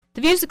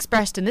The views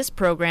expressed in this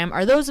program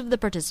are those of the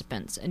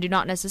participants and do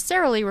not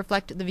necessarily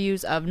reflect the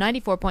views of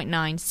 94.9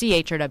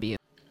 CHRW.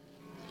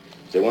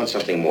 They want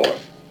something more.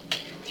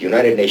 If the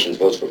United Nations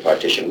votes for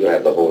partition, we'll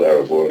have the whole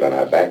Arab world on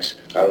our backs.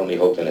 Our only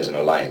hope then is an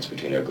alliance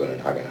between Irgun and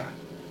Haganah.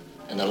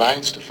 An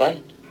alliance to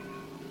fight?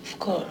 Of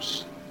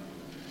course.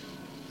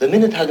 The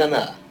minute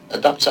Haganah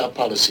adopts our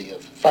policy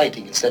of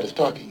fighting instead of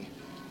talking,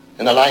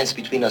 an alliance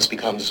between us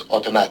becomes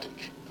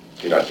automatic.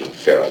 You're not being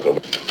fair, Uncle.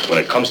 When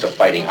it comes to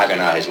fighting,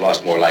 Haganah has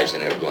lost more lives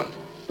than Irgun.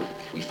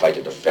 We fight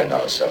to defend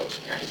ourselves,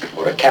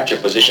 or to capture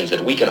positions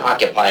that we can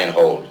occupy and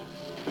hold.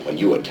 When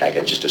you attack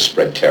it, just to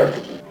spread terror.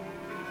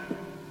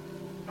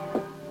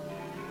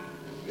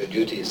 Your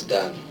duty is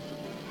done.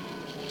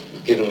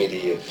 You've given me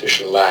the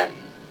official line.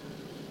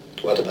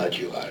 What about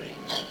you, Ari?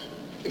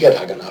 Forget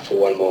Haganah for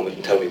one moment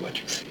and tell me what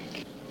you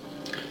think.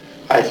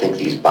 I think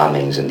these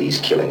bombings and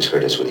these killings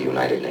hurt us with the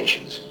United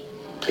Nations.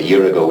 A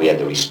year ago, we had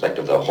the respect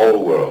of the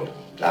whole world.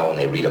 Now, when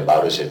they read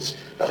about us, it's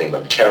nothing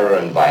but terror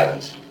and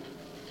violence.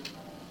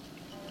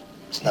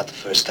 It's not the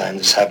first time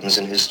this happens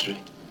in history.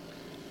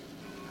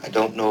 I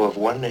don't know of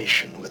one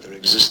nation, whether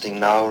existing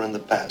now or in the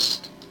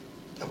past,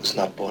 that was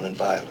not born in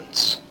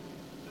violence.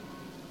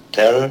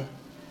 Terror,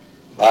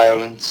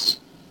 violence,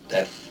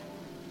 death.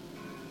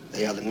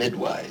 They are the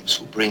midwives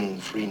who bring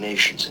free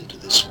nations into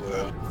this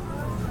world.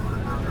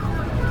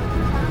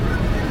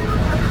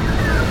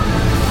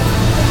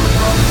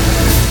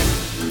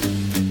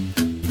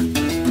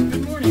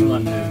 Good morning,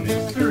 London.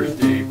 It's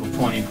Thursday, April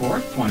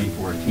 24th,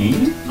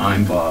 2014.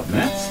 I'm Bob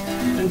Metz,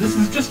 and this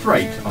is Just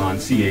Right on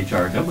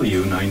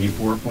CHRW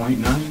 94.9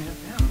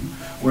 FM,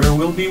 where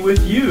we'll be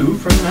with you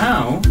from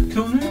now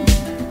till noon.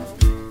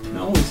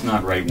 No, it's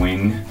not right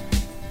wing.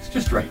 It's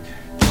just right.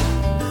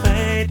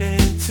 Fade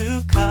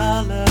into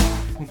color,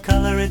 and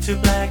color into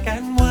black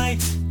and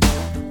white.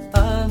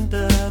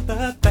 Under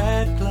the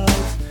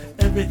bedclothes,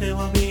 everything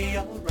will be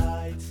alright.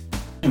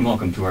 And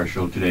welcome to our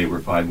show today, where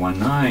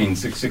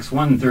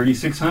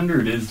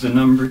 519-661-3600 is the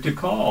number to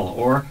call,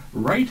 or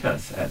write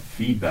us at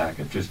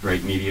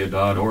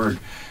feedback@justrightmedia.org.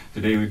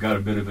 Today we've got a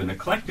bit of an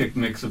eclectic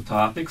mix of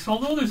topics,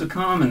 although there's a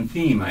common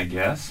theme, I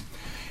guess.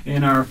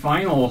 In our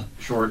final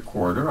short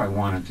quarter, I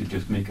wanted to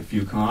just make a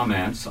few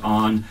comments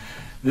on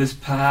this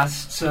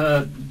past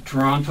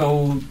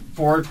Toronto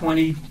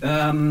 420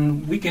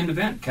 weekend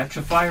event, Catch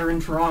a Fire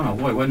in Toronto.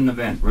 Boy, what an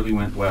event. Really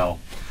went well.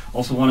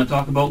 Also want to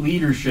talk about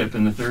leadership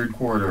in the third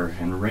quarter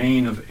and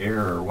reign of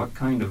error. What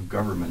kind of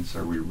governments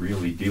are we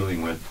really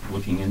dealing with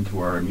looking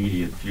into our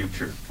immediate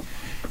future?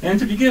 And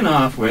to begin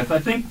off with, I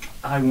think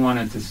I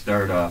wanted to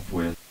start off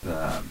with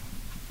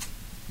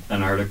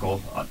an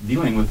article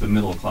dealing with the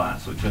middle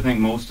class, which I think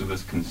most of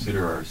us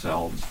consider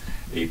ourselves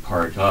a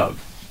part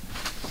of.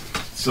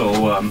 So,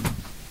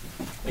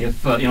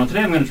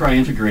 today I'm going to try and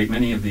integrate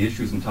many of the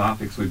issues and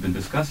topics we've been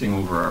discussing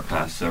over our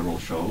past several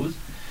shows,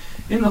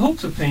 in the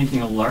hopes of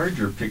painting a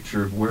larger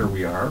picture of where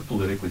we are,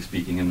 politically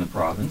speaking, in the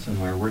province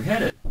and where we're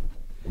headed.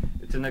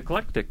 It's an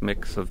eclectic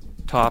mix of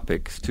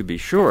topics, to be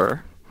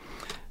sure,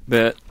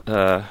 but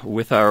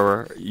with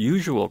our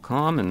usual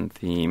common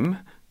theme,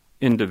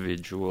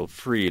 individual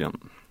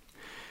freedom.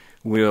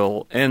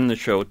 We'll end the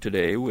show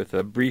today with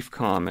a brief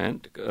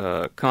comment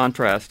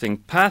contrasting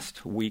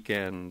past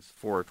weekend's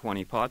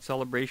 420 pot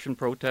celebration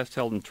protests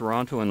held in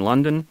Toronto and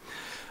London.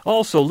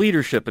 Also,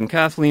 leadership and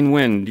Kathleen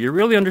Wynne. Do you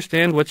really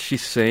understand what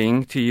she's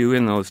saying to you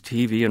in those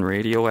TV and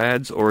radio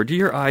ads, or do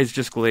your eyes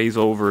just glaze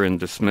over in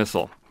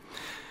dismissal?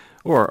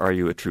 Or are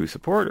you a true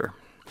supporter?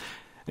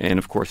 And,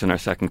 of course, in our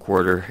second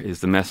quarter,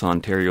 is the mess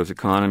Ontario's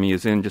economy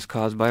is in just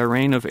caused by a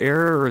reign of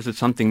error, or is it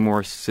something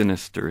more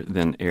sinister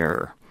than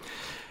error?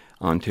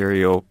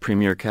 Ontario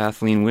Premier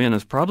Kathleen Wynne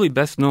is probably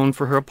best known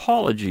for her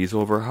apologies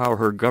over how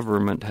her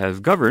government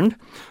has governed,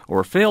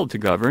 or failed to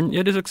govern,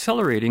 yet is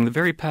accelerating the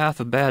very path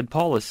of bad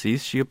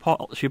policies she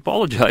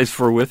apologized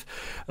for with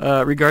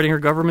regarding her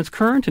government's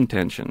current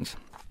intentions.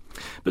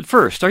 But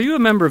first, are you a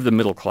member of the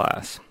middle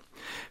class?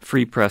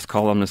 Free Press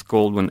columnist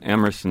Goldwyn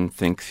Emerson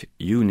thinks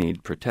you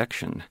need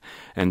protection,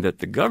 and that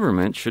the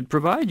government should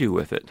provide you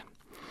with it.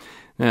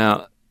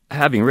 Now,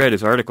 having read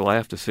his article, I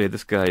have to say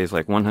this guy is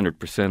like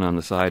 100% on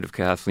the side of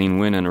Kathleen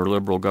Wynne and her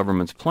Liberal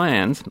government's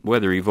plans.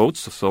 Whether he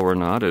votes so or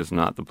not is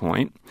not the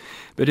point.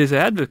 But his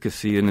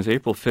advocacy in his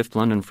April 5th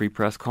London Free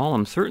Press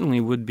column certainly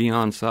would be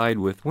on side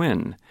with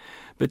Wynne.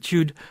 But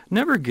you'd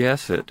never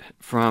guess it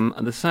from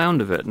the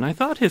sound of it. And I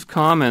thought his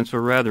comments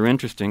were rather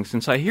interesting,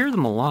 since I hear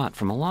them a lot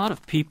from a lot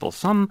of people.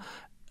 Some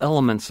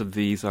elements of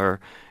these are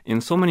in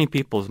so many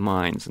people's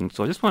minds. And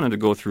so I just wanted to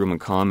go through them and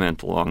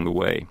comment along the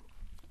way.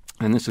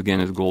 And this, again,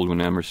 is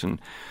Goldwyn Emerson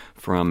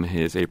from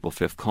his April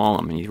 5th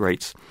column. He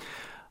writes,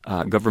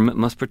 government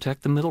must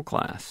protect the middle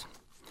class.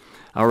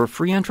 Our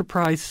free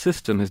enterprise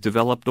system has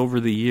developed over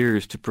the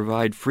years to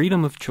provide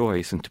freedom of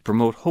choice and to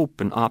promote hope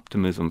and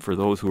optimism for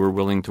those who are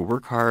willing to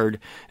work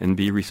hard and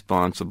be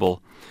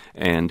responsible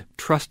and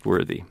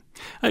trustworthy.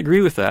 I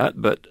agree with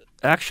that, but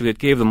actually it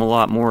gave them a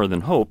lot more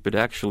than hope. It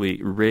actually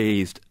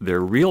raised their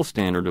real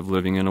standard of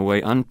living in a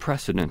way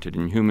unprecedented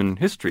in human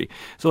history.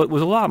 So it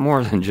was a lot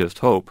more than just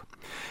hope.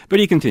 But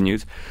he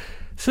continues,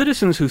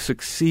 Citizens who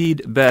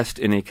succeed best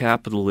in a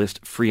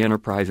capitalist free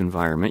enterprise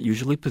environment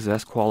usually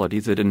possess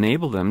qualities that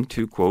enable them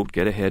to, quote,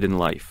 get ahead in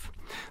life.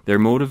 They're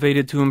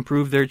motivated to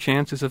improve their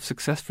chances of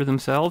success for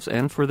themselves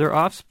and for their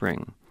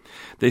offspring.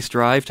 They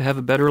strive to have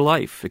a better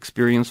life,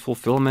 experience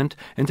fulfillment,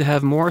 and to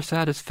have more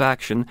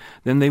satisfaction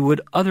than they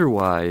would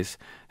otherwise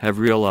have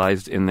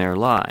realized in their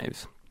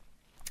lives.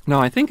 Now,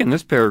 I think in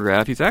this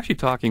paragraph, he's actually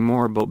talking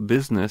more about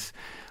business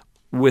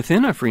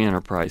within a free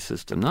enterprise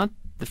system, not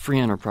the free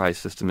enterprise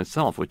system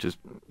itself, which is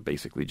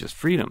basically just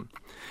freedom.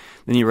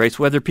 Then he writes,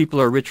 whether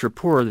people are rich or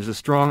poor, there's a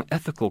strong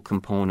ethical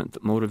component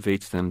that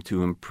motivates them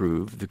to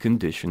improve the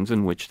conditions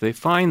in which they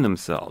find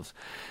themselves.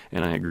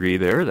 And I agree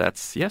there.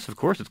 That's, yes, of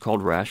course, it's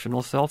called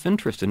rational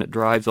self-interest, and it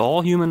drives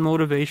all human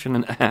motivation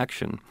and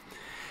action.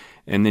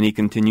 And then he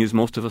continues,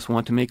 most of us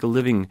want to make a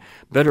living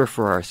better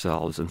for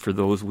ourselves and for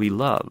those we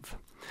love.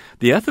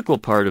 The ethical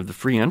part of the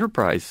free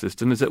enterprise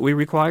system is that we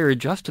require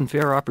just and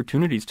fair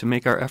opportunities to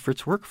make our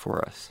efforts work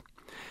for us.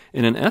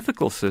 In an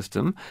ethical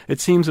system,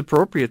 it seems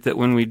appropriate that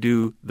when we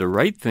do the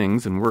right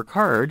things and work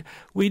hard,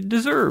 we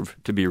deserve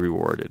to be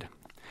rewarded.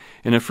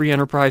 In a free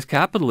enterprise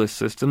capitalist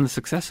system, the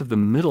success of the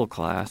middle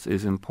class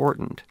is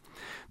important.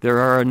 There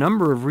are a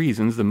number of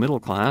reasons the middle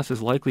class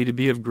is likely to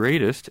be of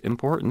greatest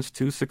importance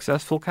to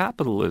successful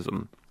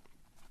capitalism.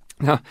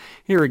 Now,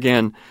 here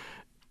again,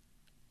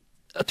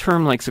 a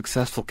term like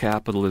successful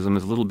capitalism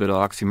is a little bit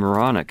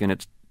oxymoronic, and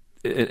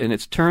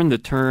it's turned the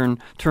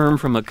term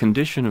from a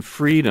condition of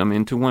freedom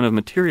into one of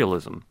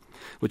materialism,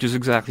 which is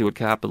exactly what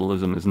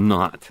capitalism is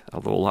not,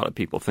 although a lot of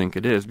people think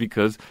it is,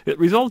 because it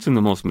results in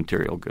the most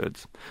material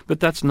goods. But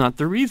that's not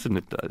the reason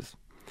it does.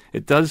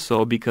 It does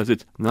so because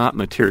it's not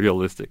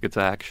materialistic. It's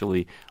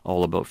actually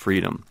all about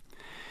freedom.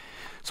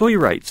 So he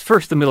writes,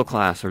 first, the middle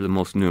class are the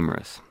most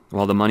numerous.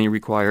 While the money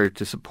required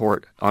to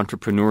support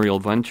entrepreneurial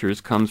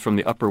ventures comes from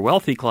the upper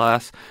wealthy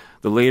class,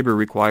 the labor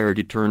required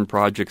to turn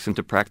projects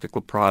into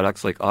practical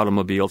products like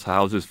automobiles,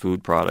 houses,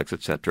 food products,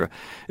 etc.,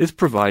 is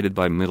provided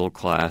by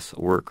middle-class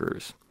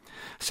workers.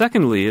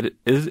 Secondly, it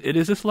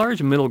is this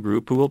large middle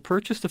group who will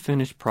purchase the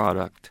finished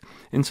product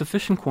in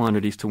sufficient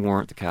quantities to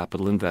warrant the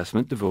capital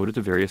investment devoted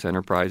to various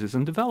enterprises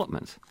and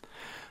developments.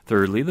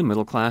 Thirdly, the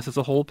middle class as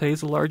a whole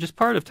pays the largest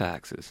part of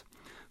taxes.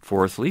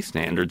 Fourthly,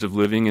 standards of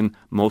living in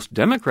most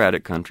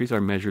democratic countries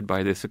are measured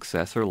by the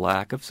success or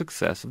lack of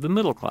success of the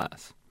middle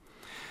class.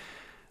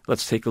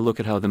 Let's take a look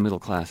at how the middle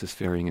class is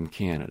faring in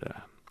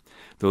Canada.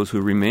 Those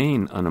who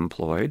remain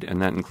unemployed,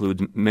 and that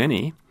includes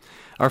many,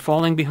 are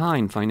falling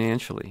behind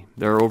financially.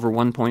 There are over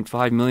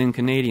 1.5 million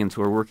Canadians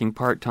who are working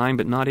part-time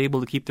but not able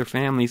to keep their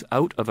families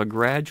out of a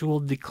gradual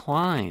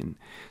decline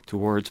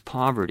towards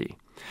poverty.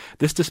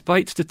 This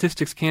despite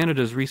Statistics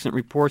Canada's recent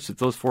reports that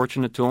those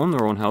fortunate to own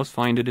their own house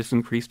find it has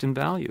increased in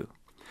value.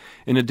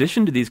 In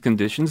addition to these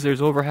conditions,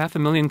 there's over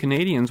 500,000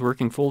 Canadians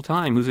working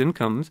full-time whose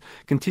incomes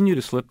continue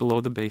to slip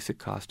below the basic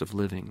cost of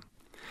living.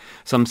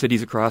 Some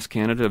cities across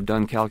Canada have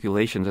done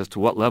calculations as to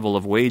what level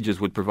of wages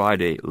would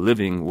provide a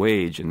living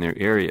wage in their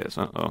areas.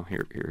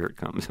 Here it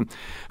comes.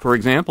 For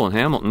example, in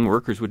Hamilton,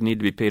 workers would need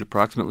to be paid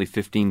approximately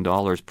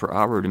 $15 per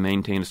hour to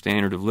maintain a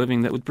standard of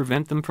living that would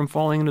prevent them from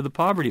falling into the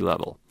poverty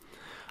level.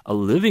 A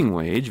living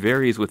wage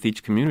varies with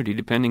each community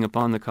depending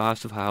upon the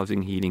cost of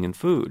housing, heating, and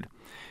food.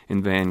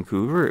 In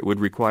Vancouver, it would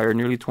require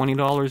nearly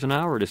 $20 an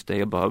hour to stay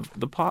above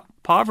the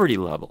poverty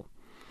level.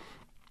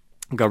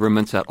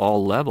 Governments at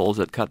all levels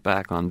that cut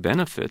back on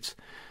benefits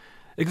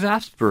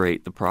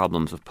exacerbate the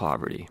problems of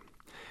poverty.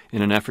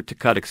 In an effort to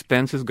cut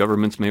expenses,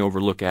 governments may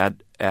overlook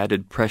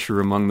added pressure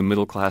among the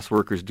middle-class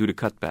workers due to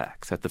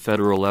cutbacks. At the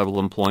federal level,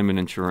 employment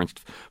insurance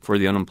for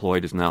the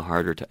unemployed is now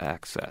harder to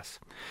access.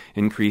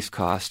 Increased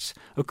costs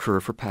occur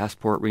for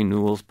passport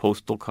renewals,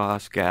 postal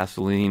costs,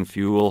 gasoline,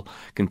 fuel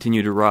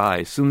continue to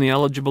rise. Soon the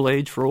eligible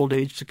age for old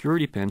age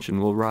security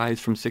pension will rise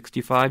from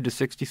 65 to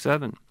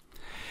 67.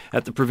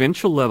 At the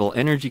provincial level,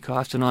 energy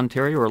costs in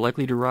Ontario are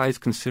likely to rise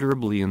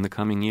considerably in the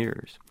coming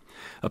years.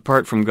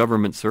 Apart from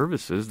government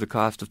services, the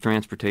cost of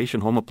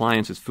transportation, home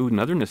appliances, food,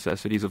 and other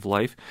necessities of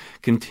life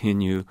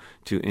continue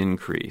to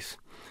increase.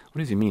 What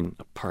does he mean,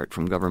 apart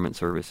from government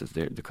services?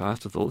 The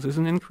cost of those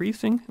isn't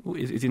increasing?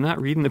 Is he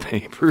not reading the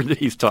paper that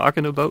he's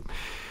talking about?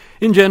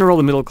 In general,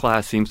 the middle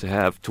class seems to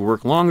have to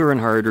work longer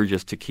and harder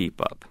just to keep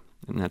up.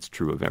 And that's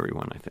true of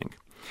everyone, I think.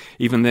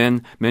 Even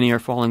then, many are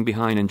falling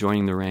behind and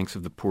joining the ranks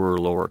of the poorer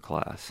lower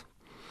class.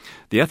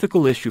 The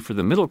ethical issue for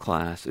the middle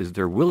class is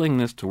their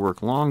willingness to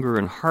work longer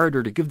and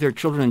harder to give their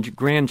children and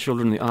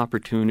grandchildren the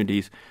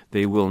opportunities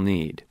they will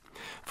need.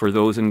 For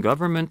those in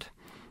government,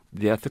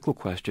 the ethical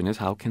question is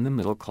how can the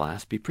middle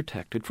class be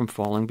protected from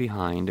falling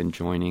behind and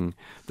joining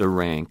the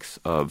ranks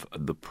of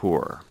the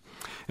poor?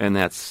 And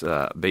that's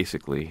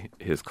basically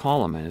his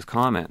column and his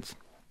comments.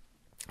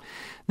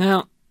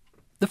 Now,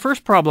 the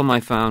first problem I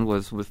found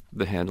was with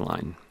the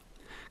headline.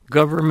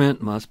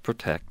 Government must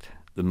protect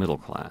the middle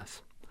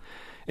class.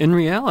 In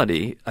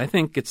reality, I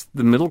think it's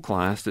the middle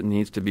class that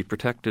needs to be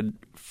protected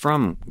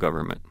from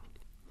government.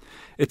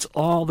 It's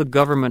all the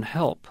government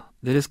help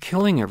that is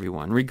killing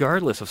everyone,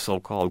 regardless of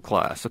so-called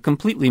class, a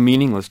completely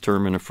meaningless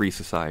term in a free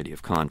society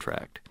of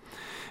contract.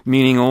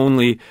 meaning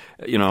only,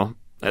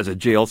 as a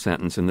jail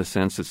sentence in the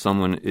sense that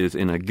someone is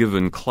in a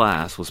given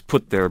class, was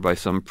put there by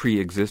some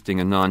pre-existing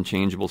and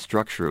non-changeable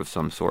structure of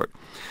some sort.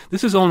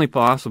 This is only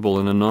possible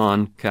in a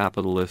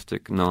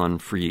non-capitalistic,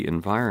 non-free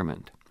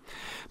environment.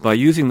 By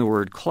using the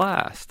word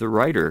class, the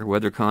writer,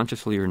 whether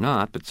consciously or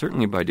not, but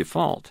certainly by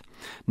default,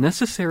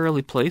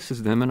 necessarily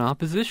places them in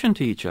opposition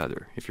to each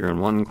other. If you're in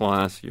one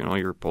class,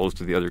 you're opposed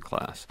to the other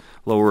class,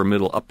 lower,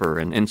 middle, upper,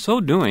 and so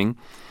doing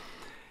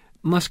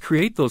must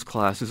create those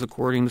classes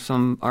according to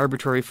some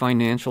arbitrary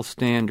financial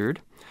standard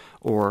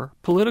or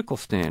political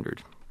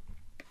standard.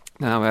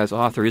 Now, as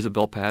author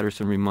Isabel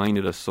Patterson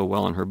reminded us so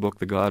well in her book,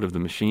 The God of the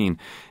Machine,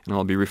 and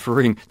I'll be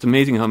referring, it's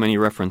amazing how many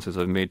references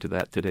I've made to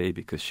that today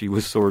because she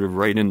was sort of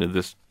right into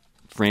this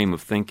frame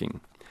of thinking.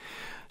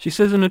 She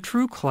says, in a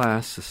true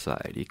class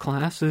society,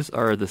 classes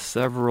are the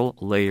several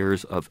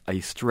layers of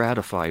a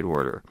stratified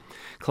order.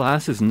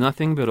 Class is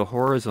nothing but a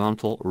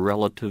horizontal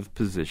relative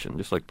position,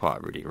 just like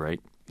poverty, right?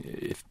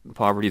 If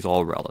poverty is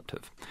all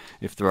relative.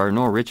 If there are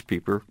no rich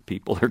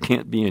people, there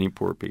can't be any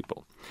poor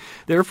people.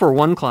 Therefore,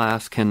 one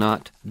class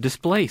cannot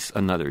displace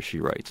another, she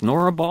writes,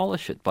 nor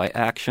abolish it by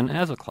action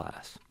as a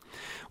class.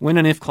 When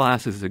and if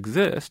classes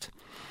exist,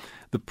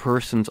 the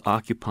persons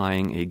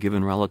occupying a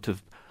given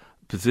relative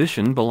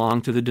position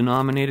belong to the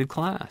denominated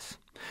class.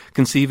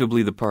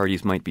 Conceivably, the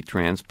parties might be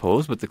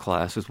transposed, but the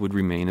classes would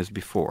remain as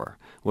before.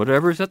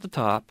 Whatever is at the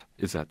top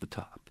is at the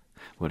top.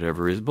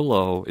 Whatever is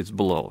below is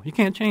below. You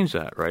can't change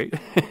that, right?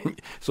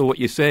 So what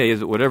you say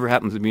is that whatever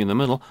happens to be in the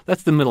middle,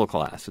 that's the middle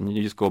class. And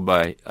you just go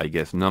by, I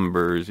guess,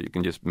 numbers. You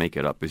can just make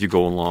it up as you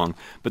go along.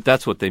 But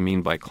that's what they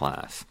mean by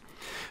class.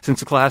 Since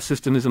the class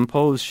system is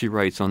imposed, she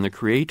writes, on the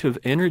creative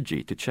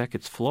energy to check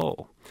its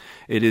flow,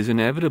 it is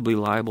inevitably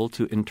liable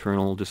to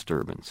internal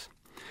disturbance.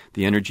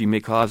 The energy may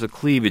cause a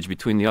cleavage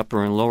between the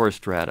upper and lower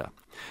strata,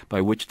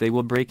 by which they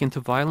will break into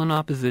violent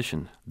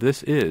opposition.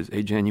 This is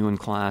a genuine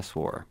class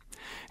war.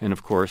 And,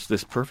 of course,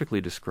 this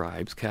perfectly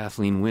describes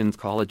Kathleen Wynn's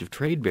College of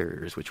Trade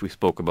Barriers, which we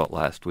spoke about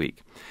last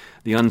week.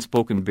 The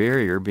unspoken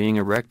barrier being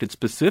erected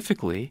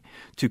specifically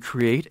to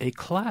create a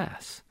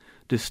class,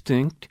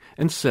 distinct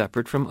and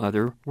separate from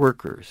other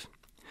workers.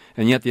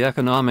 And yet the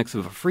economics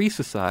of a free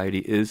society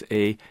is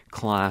a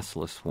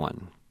classless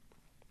one.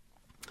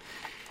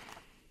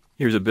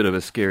 Here's a bit of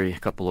a scary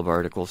couple of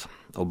articles.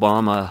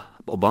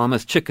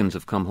 Obama's chickens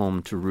have come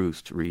home to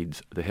roost,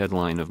 reads the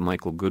headline of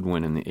Michael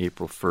Goodwin in the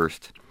April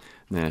 1st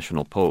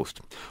National Post.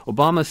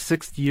 Obama's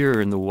 6th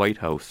year in the White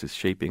House is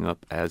shaping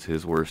up as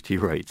his worst, he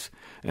writes,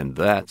 and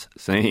that's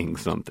saying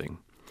something.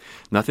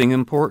 Nothing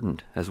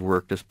important has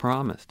worked as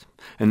promised,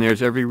 and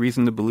there's every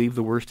reason to believe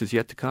the worst is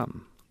yet to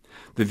come.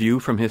 The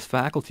view from his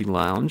faculty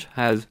lounge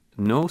has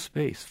no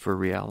space for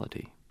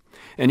reality.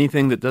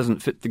 Anything that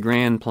doesn't fit the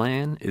grand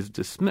plan is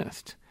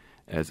dismissed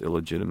as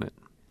illegitimate.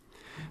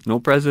 No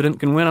president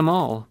can win them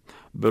all,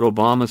 but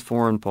Obama's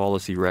foreign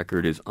policy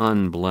record is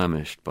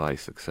unblemished by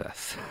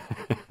success.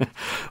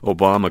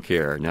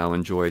 Obamacare now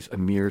enjoys a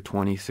mere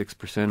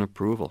 26%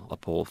 approval, a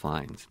poll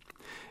finds.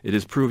 It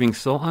is proving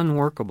so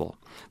unworkable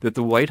that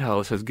the White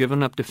House has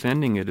given up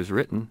defending it as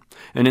written,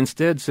 and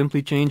instead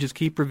simply changes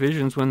key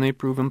provisions when they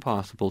prove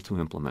impossible to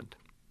implement.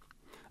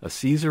 A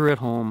Caesar at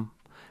home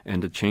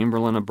and a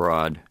Chamberlain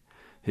abroad,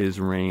 his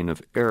reign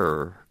of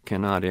error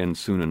cannot end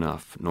soon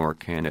enough, nor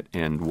can it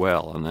end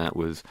well. And that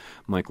was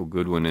Michael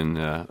Goodwin in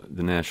the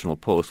National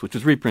Post, which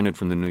was reprinted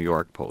from the New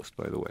York Post,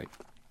 by the way.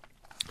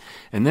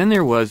 And then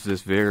there was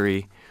this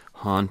very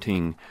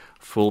haunting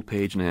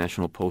full-page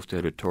National Post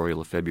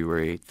editorial of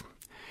February 8th,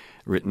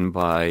 written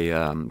by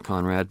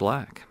Conrad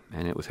Black,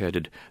 and it was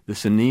headed, "The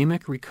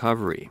Anemic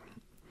Recovery."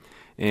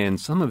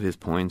 And some of his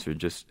points are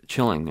just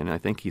chilling, and I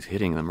think he's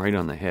hitting them right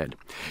on the head.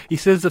 He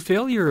says the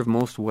failure of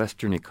most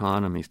Western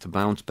economies to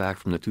bounce back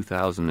from the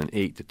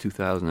 2008 to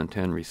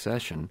 2010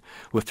 recession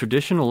with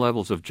traditional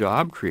levels of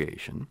job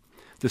creation,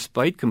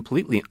 despite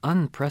completely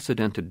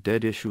unprecedented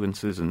debt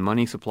issuances and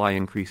money supply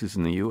increases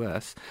in the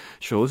U.S.,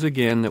 shows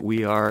again that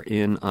we are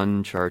in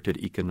uncharted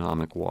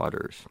economic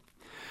waters.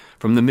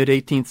 From the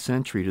mid-18th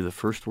century to the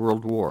First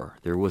World War,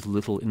 there was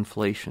little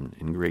inflation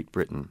in Great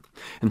Britain.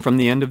 And from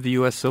the end of the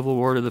U.S. Civil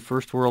War to the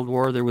First World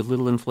War, there was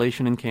little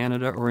inflation in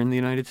Canada or in the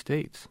United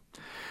States.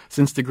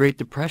 Since the Great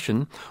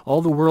Depression,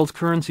 all the world's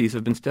currencies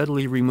have been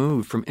steadily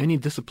removed from any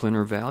discipline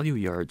or value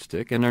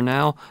yardstick and are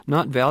now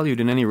not valued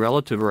in any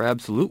relative or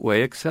absolute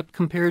way except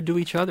compared to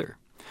each other.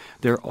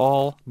 They're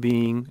all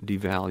being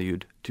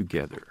devalued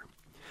together.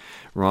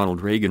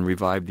 Ronald Reagan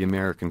revived the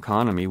American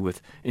economy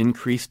with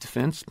increased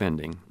defense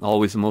spending,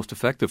 always the most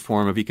effective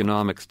form of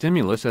economic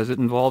stimulus as it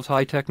involves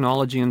high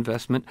technology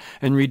investment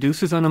and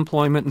reduces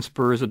unemployment and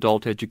spurs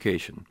adult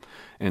education,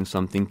 and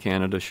something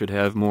Canada should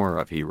have more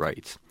of, he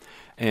writes,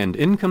 and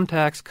income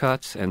tax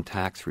cuts and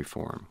tax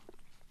reform.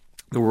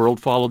 The world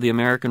followed the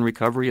American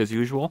recovery as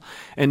usual,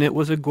 and it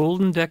was a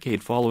golden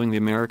decade following the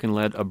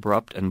American-led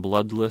abrupt and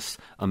bloodless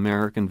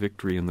American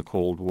victory in the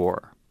Cold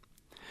War.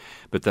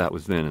 But that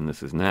was then and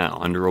this is now.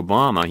 Under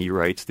Obama, he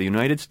writes, the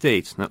United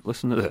States, now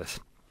listen to this,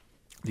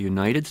 The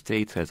United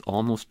States has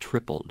almost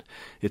tripled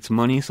its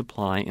money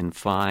supply in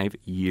 5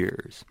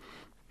 years.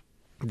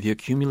 The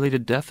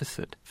accumulated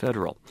deficit,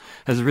 federal,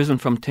 has risen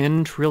from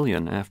 $10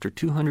 trillion after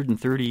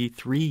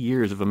 233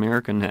 years of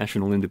American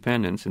national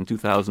independence in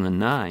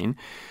 2009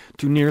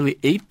 to nearly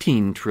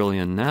 $18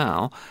 trillion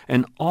now,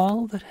 and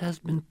all that has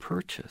been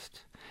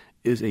purchased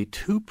is a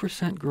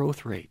 2%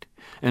 growth rate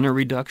and a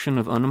reduction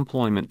of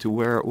unemployment to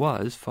where it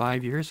was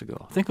 5 years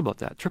ago. Think about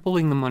that.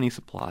 Tripling the money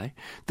supply,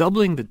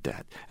 doubling the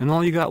debt, and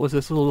all you got was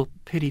this little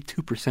pity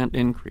 2%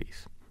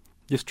 increase.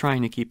 Just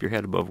trying to keep your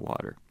head above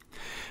water.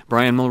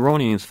 Brian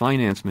Mulroney is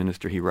finance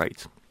minister, he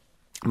writes.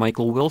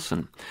 Michael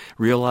Wilson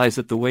realized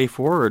that the way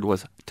forward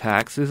was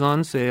taxes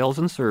on sales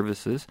and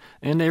services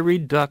and a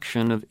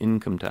reduction of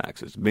income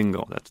taxes.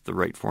 Bingo, that's the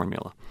right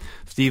formula.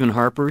 Stephen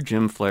Harper,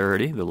 Jim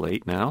Flaherty, the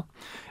late now,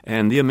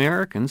 and the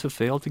Americans have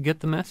failed to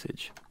get the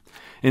message.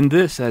 In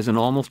this, as in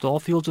almost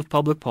all fields of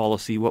public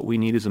policy, what we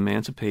need is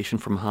emancipation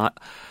from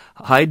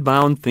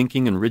hidebound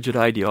thinking and rigid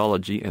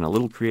ideology and a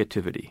little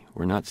creativity.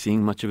 We're not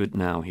seeing much of it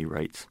now, he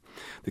writes.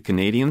 The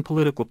Canadian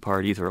political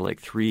parties are like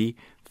three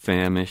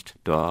famished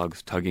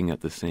dogs tugging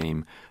at the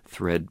same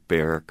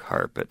threadbare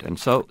carpet. And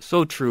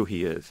so true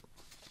he is.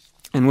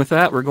 And with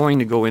that, we're going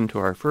to go into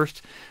our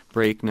first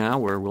break now,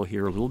 where we'll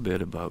hear a little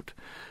bit about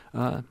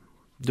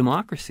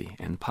democracy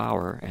and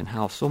power and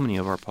how so many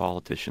of our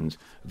politicians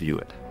view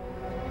it.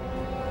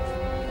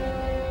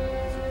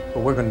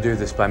 But we're going to do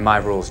this by my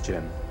rules,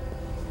 Jim.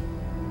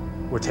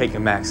 We're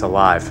taking Max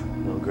alive.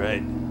 Oh,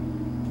 great.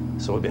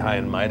 So we'll be high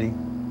and mighty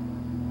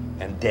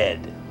and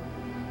dead.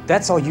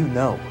 That's all you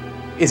know,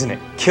 isn't it?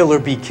 Kill or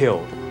be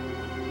killed.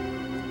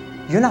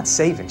 You're not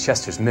saving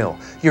Chester's Mill.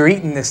 You're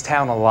eating this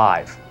town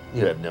alive.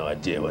 You have no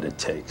idea what it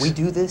takes. We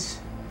do this,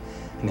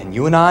 and then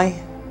you and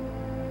I,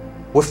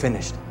 we're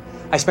finished.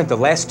 I spent the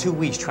last 2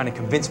 weeks trying to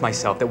convince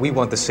myself that we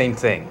want the same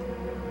thing.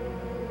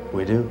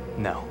 We do?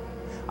 No.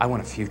 I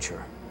want a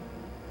future.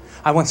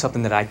 I want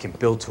something that I can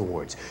build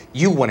towards.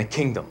 You want a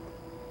kingdom.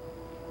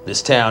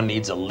 This town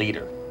needs a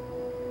leader.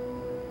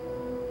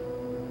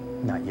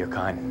 Not your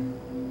kind.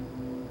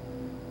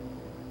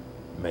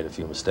 Made a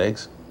few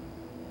mistakes,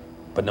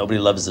 but nobody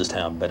loves this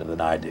town better than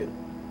I do.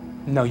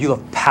 No, you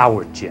love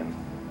power, Jim.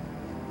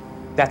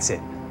 That's it.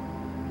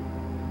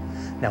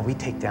 Now we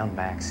take down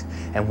Max,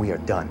 and we are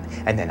done.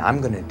 And then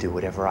I'm gonna do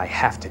whatever I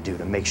have to do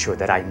to make sure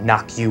that I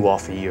knock you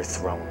off of your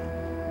throne.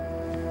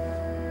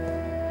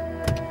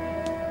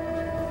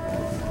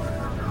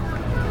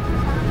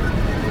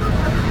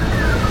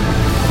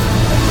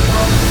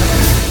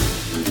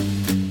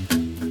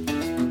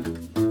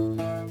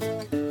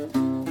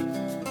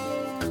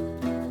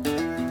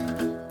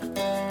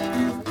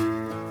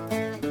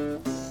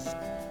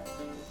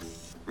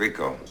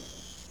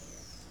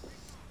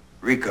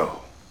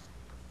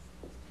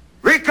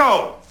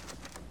 Rico!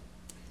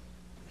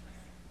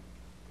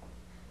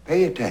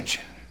 Pay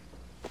attention.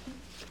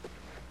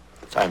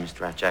 Sorry, Mr.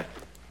 Ratchak.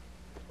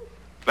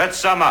 Let's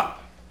sum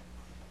up.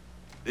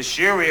 This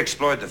year we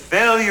explored the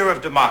failure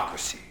of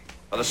democracy,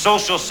 how the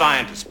social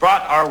scientists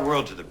brought our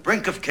world to the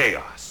brink of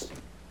chaos.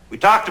 We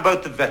talked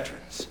about the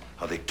veterans,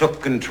 how they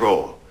took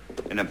control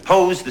and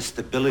imposed the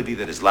stability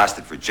that has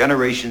lasted for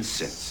generations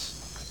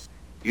since.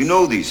 You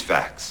know these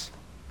facts,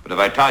 but have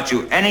I taught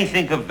you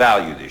anything of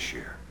value this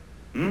year?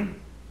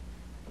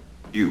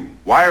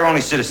 Why are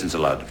only citizens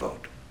allowed to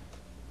vote?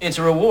 It's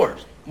a reward.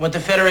 What the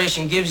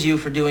Federation gives you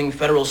for doing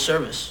federal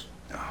service.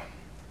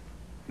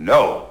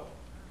 No.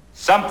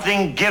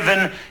 Something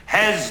given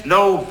has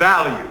no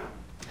value.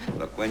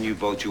 Look, when you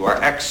vote, you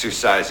are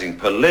exercising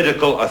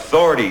political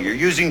authority. You're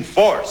using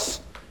force.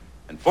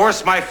 And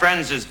force, my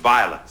friends, is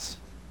violence.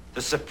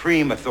 The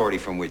supreme authority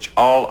from which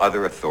all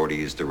other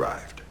authority is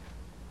derived.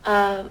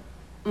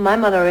 My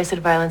mother always said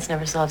violence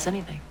never solves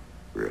anything.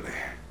 Really?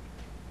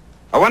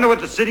 I wonder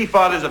what the city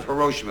fathers of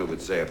Hiroshima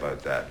would say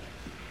about that.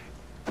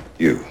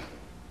 You.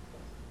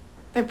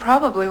 They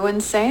probably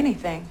wouldn't say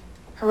anything.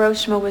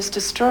 Hiroshima was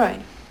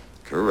destroyed.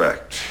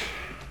 Correct.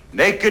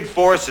 Naked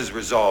force has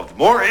resolved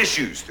more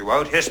issues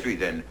throughout history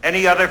than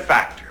any other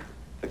factor.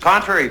 The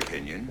contrary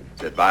opinion,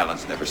 that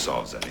violence never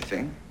solves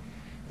anything,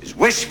 is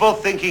wishful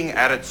thinking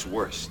at its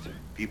worst.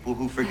 People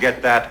who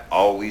forget that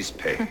always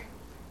pay.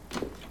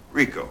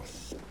 Rico,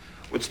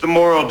 what's the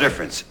moral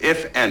difference,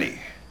 if any,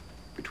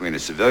 between a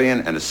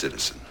civilian and a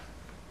citizen?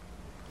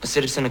 A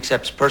citizen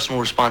accepts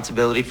personal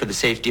responsibility for the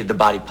safety of the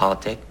body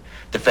politic,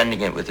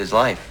 defending it with his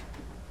life.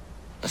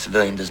 A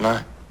civilian does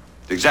not.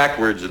 The exact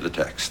words of the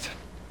text.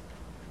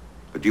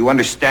 But do you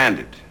understand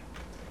it?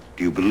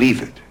 Do you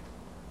believe it?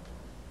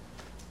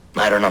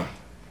 I don't know.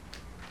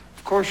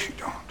 Of course you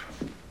don't.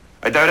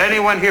 I doubt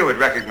anyone here would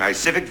recognize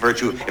civic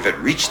virtue if it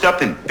reached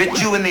up and bit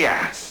you in the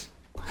ass.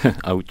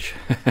 Ouch.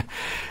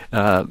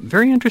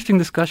 Very interesting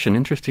discussion,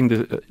 interesting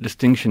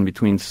distinction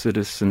between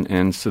citizen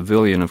and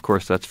civilian. Of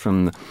course, that's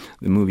from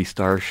the movie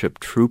Starship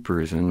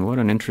Troopers, and what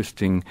an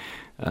interesting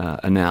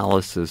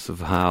analysis of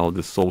how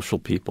the social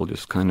people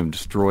just kind of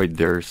destroyed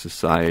their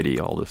society,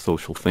 all the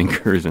social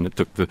thinkers, and it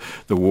took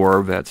the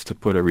war vets to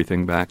put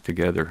everything back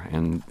together,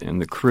 and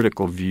the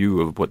critical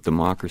view of what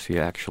democracy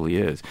actually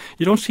is.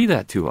 You don't see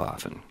that too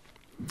often.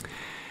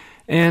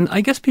 And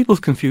I guess people's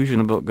confusion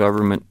about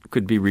government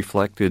could be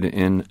reflected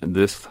in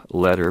this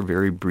letter,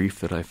 very brief,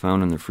 that I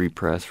found in the Free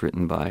Press,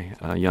 written by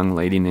a young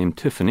lady named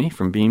Tiffany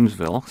from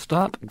Beamsville.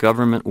 "Stop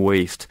Government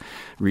Waste,"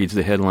 reads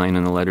the headline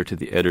in a letter to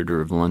the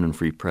editor of the London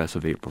Free Press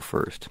of April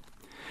 1st.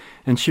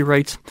 And she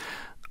writes,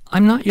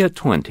 "I'm not yet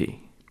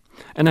 20,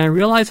 and I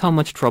realize how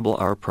much trouble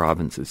our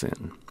province is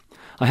in.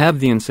 I have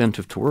the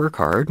incentive to work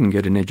hard and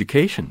get an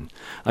education.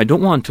 I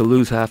don't want to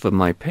lose half of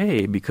my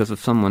pay because of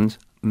someone's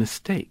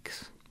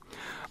mistakes.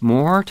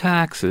 More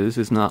taxes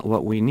is not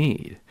what we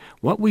need.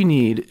 What we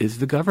need is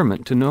the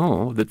government to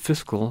know that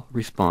fiscal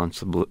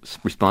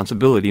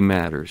responsibility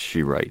matters,"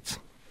 she writes.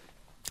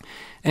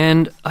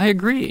 And I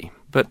agree,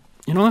 but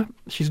you know what?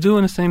 She's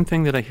doing the same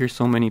thing that I hear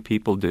so many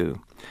people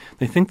do.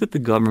 They think that the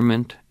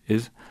government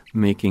is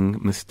making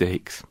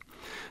mistakes.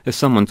 As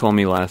someone told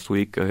me last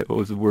week, what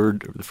was the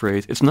word or the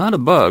phrase? It's not a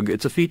bug,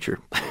 it's a feature.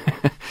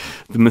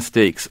 The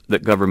mistakes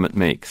that government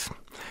makes.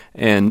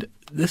 And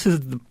this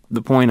is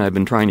the point I've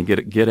been trying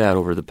to get at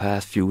over the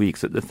past few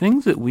weeks, that the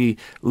things that we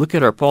look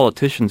at our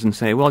politicians and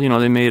say, well, you know,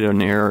 they made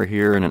an error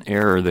here and an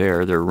error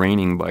there, they're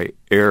reigning by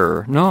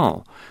error.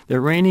 No, they're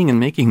reigning and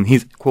making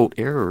these, quote,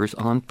 errors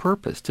on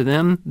purpose. To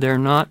them, they're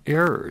not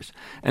errors.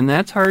 And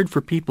that's hard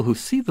for people who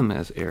see them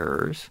as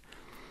errors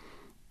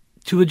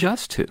to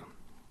adjust to.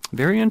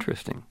 Very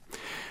interesting.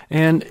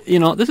 And, you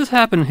know, this has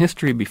happened in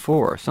history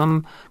before.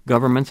 Some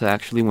governments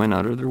actually went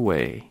out of their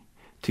way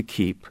to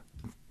keep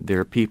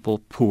their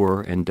people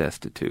poor and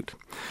destitute.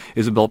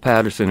 Isabel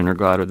Patterson in her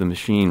God of the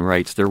Machine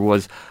writes, "There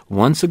was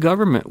once a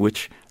government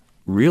which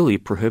really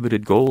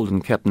prohibited gold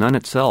and kept none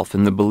itself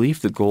in the belief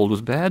that gold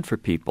was bad for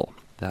people.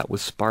 That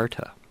was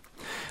Sparta.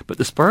 But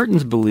the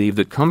Spartans believed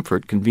that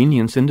comfort,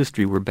 convenience,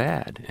 industry were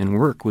bad, and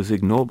work was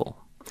ignoble.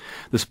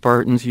 The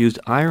Spartans used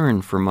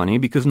iron for money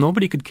because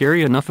nobody could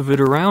carry enough of it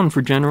around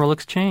for general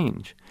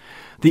exchange.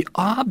 The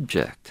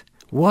object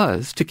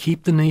was to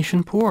keep the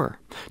nation poor,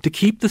 to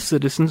keep the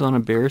citizens on a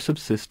bare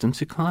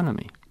subsistence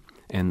economy.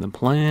 And the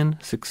plan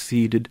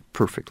succeeded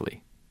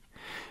perfectly."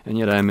 And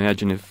yet I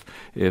imagine if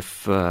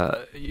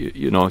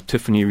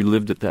Tiffany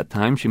lived at that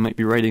time, she might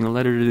be writing a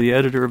letter to the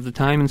editor of the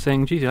time and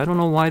saying, geez, I don't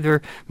know why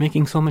they're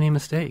making so many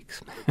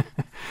mistakes.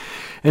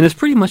 And it's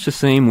pretty much the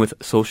same with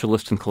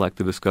socialist and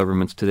collectivist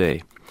governments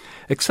today,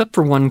 except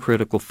for one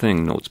critical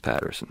thing, notes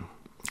Patterson.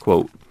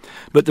 Quote,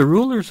 "But the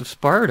rulers of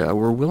Sparta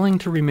were willing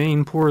to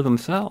remain poor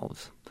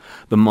themselves.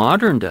 The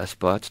modern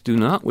despots do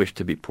not wish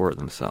to be poor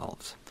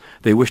themselves.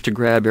 They wish to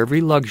grab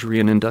every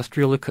luxury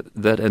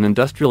that an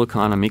industrial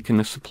economy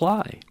can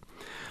supply.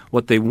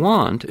 What they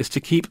want is to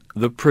keep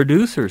the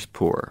producers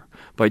poor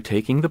by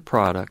taking the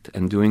product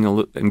and doling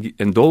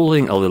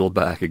a little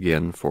back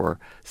again for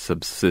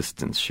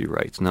subsistence," she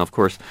writes. Now, of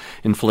course,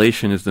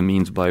 inflation is the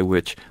means by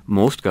which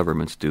most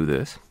governments do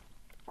this,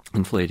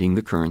 inflating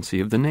the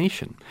currency of the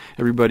nation.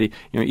 Everybody,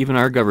 even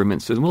our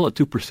government says, well, a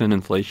 2%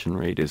 inflation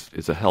rate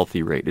is a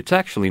healthy rate. It's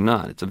actually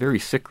not. It's a very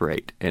sick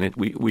rate, and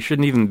we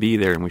shouldn't even be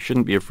there, and we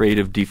shouldn't be afraid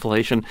of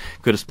deflation.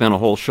 Could have spent a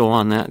whole show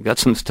on that. Got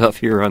some stuff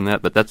here on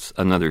that, but that's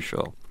another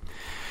show.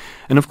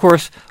 And of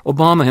course,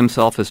 Obama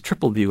himself has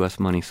tripled the U.S.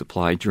 money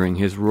supply during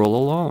his rule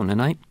alone,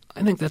 and I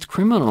think that's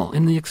criminal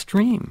in the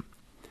extreme.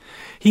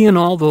 He and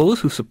all those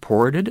who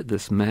supported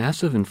this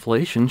massive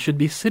inflation should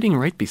be sitting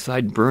right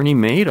beside Bernie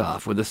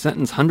Madoff with a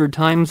sentence 100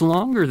 times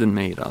longer than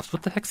Madoff's.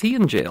 What the heck's he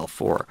in jail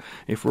for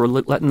if we're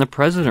letting the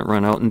president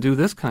run out and do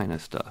this kind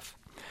of stuff?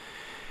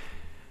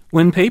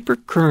 When paper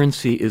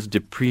currency is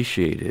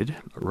depreciated,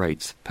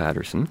 writes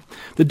Patterson,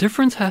 the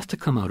difference has to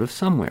come out of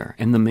somewhere,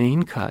 and the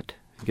main cut,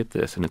 get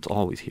this, and it's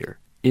always here,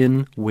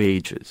 in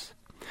wages.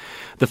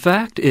 The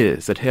fact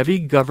is that heavy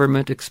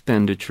government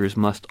expenditures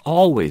must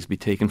always be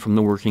taken from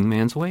the working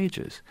man's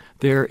wages.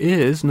 There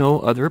is no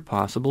other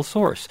possible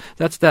source.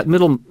 That's that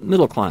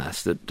middle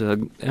class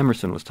that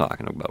Emerson was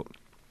talking about.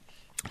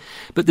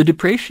 But the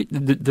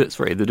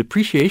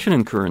depreciation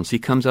in currency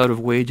comes out of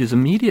wages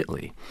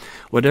immediately.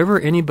 Whatever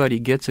anybody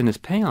gets in his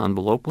pay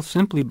envelope will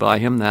simply buy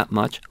him that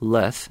much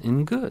less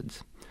in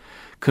goods.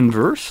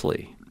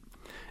 Conversely,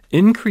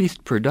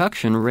 increased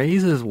production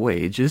raises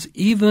wages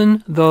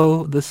even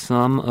though the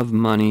sum of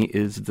money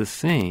is the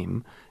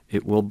same.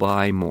 It will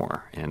buy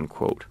more, end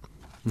quote.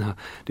 Now,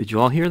 did you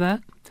all hear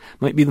that?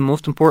 Might be the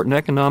most important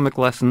economic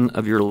lesson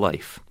of your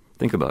life.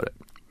 Think about it.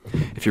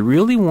 If you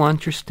really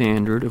want your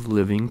standard of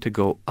living to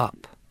go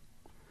up,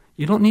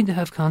 you don't need to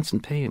have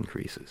constant pay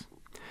increases.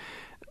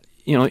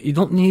 You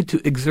don't need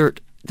to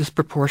exert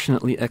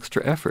disproportionately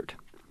extra effort.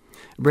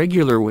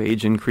 Regular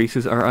wage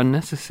increases are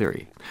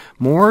unnecessary.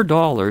 More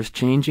dollars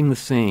changing the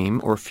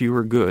same or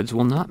fewer goods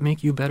will not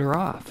make you better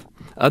off,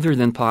 other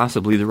than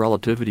possibly the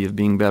relativity of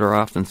being better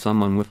off than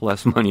someone with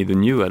less money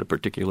than you at a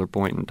particular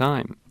point in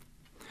time.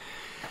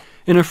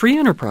 In a free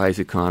enterprise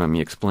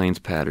economy, explains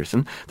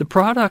Patterson, the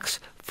products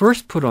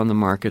first put on the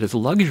market as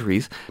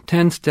luxuries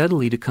tend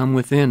steadily to come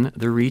within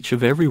the reach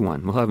of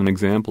everyone. We'll have an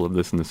example of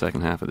this in the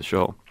second half of the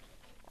show.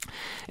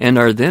 And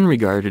are then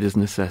regarded as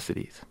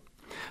necessities.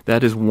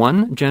 That is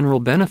one general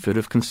benefit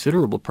of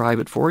considerable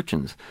private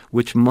fortunes,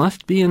 which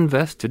must be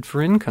invested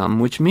for income,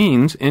 which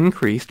means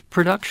increased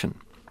production.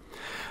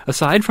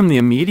 Aside from the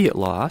immediate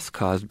loss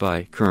caused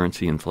by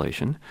currency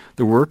inflation,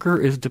 the worker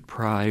is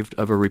deprived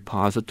of a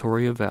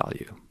repository of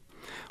value.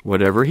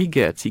 Whatever he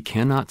gets, he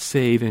cannot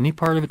save any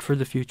part of it for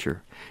the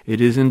future. It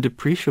is in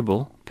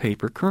depreciable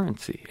paper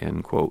currency,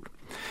 end quote.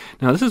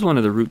 Now, this is one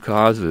of the root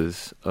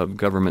causes of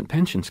government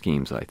pension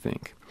schemes, I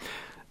think.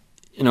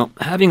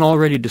 Having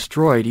already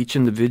destroyed each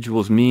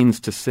individual's means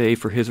to save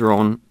for his or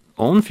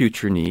own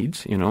future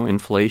needs,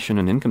 inflation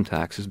and income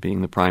taxes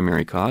being the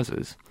primary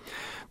causes,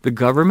 the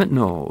government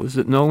knows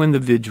that no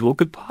individual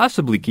could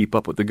possibly keep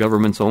up with the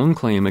government's own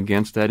claim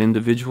against that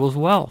individual's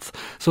wealth.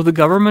 So the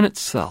government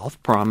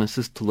itself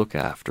promises to look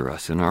after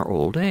us in our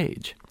old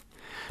age.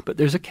 But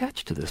there's a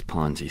catch to this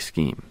Ponzi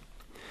scheme.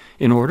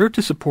 In order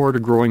to support a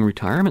growing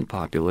retirement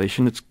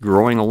population that's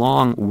growing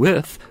along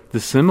with the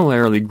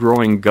similarly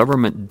growing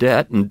government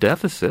debt and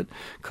deficit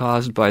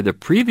caused by the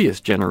previous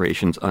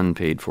generation's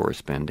unpaid-for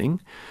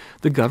spending,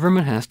 the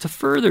government has to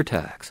further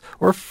tax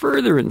or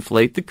further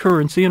inflate the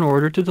currency in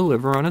order to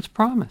deliver on its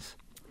promise.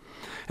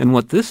 And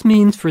what this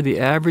means for the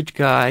average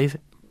guy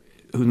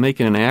who's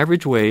making an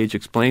average wage,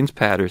 explains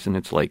Patterson,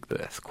 it's like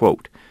this,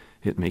 quote,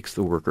 "It makes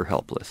the worker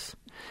helpless.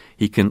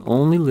 He can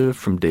only live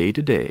from day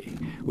to day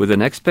with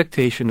an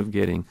expectation of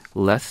getting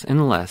less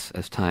and less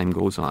as time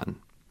goes on."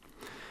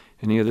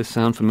 Any of this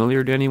sound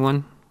familiar to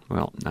anyone?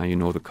 Well, now you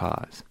know the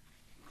cause.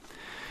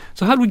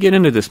 So how did we get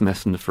into this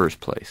mess in the first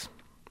place?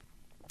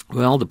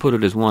 Well, to put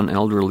it as one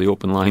elderly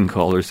open line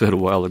caller said a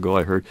while ago,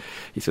 I heard,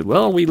 he said,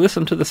 well, we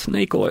listened to the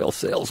snake oil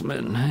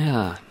salesman.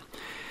 Yeah.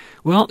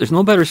 Well, there's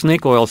no better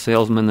snake oil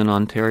salesman than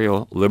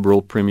Ontario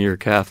Liberal Premier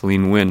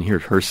Kathleen Wynne here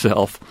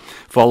herself,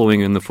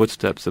 following in the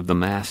footsteps of the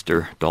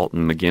master,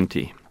 Dalton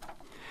McGuinty.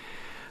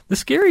 The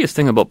scariest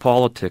thing about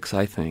politics,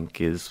 I think,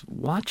 is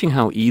watching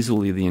how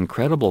easily the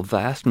incredible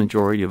vast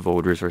majority of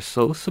voters are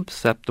so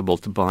susceptible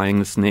to buying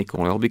the snake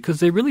oil because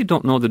they really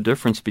don't know the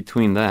difference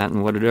between that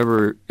and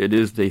whatever it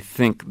is they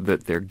think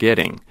that they're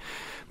getting.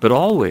 But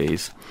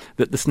always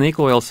that the snake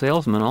oil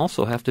salesmen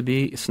also have to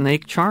be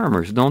snake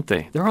charmers, don't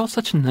they? They're all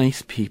such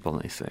nice people,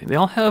 they say. They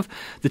all have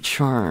the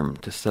charm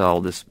to sell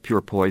this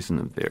pure poison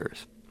of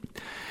theirs.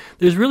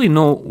 There's really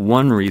no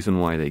one reason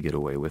why they get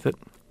away with it.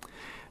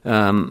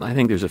 I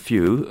think there's a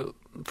few.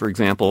 For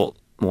example,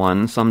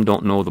 one, some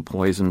don't know the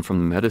poison from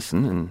the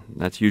medicine, and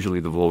that's usually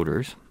the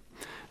voters.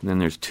 And then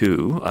there's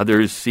two,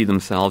 others see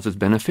themselves as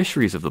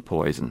beneficiaries of the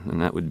poison,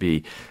 and that would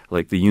be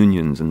like the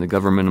unions and the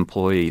government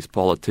employees,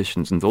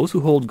 politicians, and those who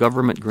hold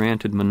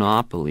government-granted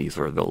monopolies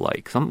or the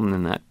like, something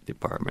in that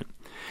department.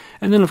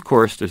 And then, of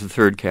course, there's a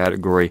third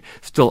category,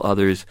 still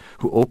others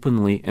who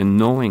openly and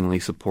knowingly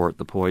support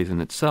the poison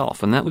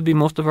itself, and that would be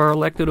most of our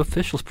elected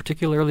officials,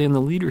 particularly in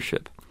the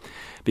leadership.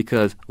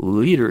 Because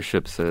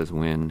leadership, says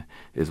Wynne,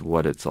 is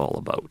what it's all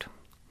about.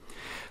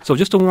 So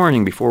just a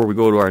warning before we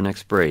go to our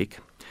next break.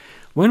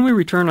 When we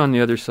return on the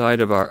other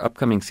side of our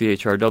upcoming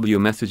CHRW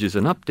messages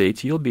and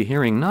updates, you'll be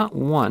hearing not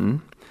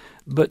one,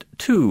 but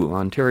two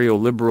Ontario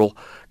Liberal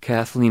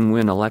Kathleen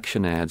Wynne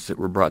election ads that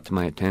were brought to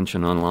my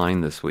attention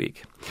online this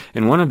week.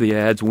 In one of the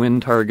ads,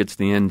 Wynne targets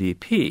the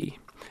NDP.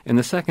 In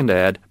the second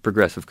ad,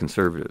 Progressive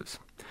Conservatives.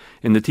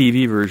 In the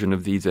TV version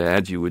of these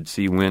ads, you would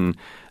see Wynne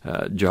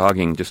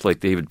jogging just like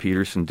David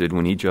Peterson did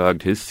when he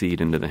jogged his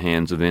seat into the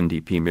hands of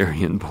NDP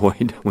Marion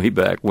Boyd way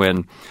back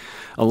when,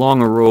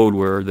 along a road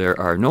where there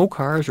are no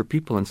cars or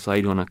people in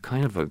sight on a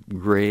kind of a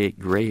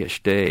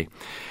grayish day.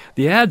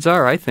 The ads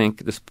are, I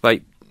think,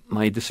 despite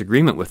my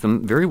disagreement with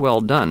them, very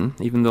well done,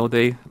 even though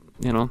they,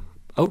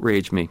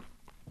 outrage me.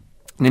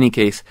 In any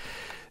case,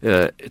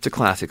 it's a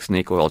classic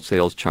snake oil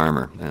sales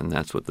charmer, and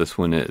that's what this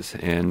one is.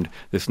 And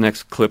this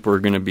next clip we're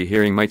going to be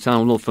hearing might sound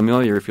a little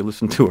familiar if you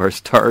listen to our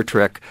Star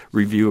Trek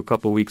review a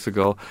couple weeks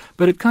ago,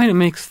 but it kind of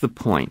makes the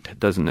point,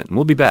 doesn't it? And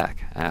we'll be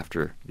back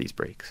after these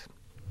breaks.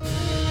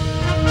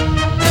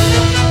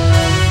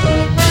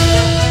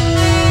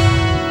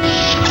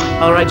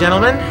 All right,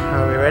 gentlemen,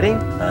 are we ready?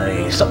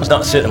 Something's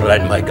not sitting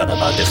right in my gut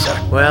about this,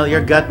 sir. Well,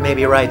 your gut may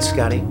be right,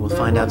 Scotty. We'll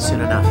find out soon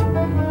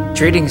enough.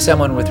 Treating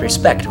someone with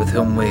respect with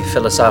whom we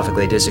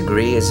philosophically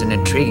disagree is an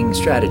intriguing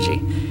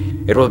strategy.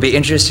 It will be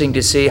interesting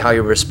to see how he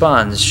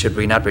responds should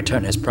we not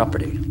return his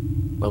property.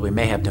 Well, we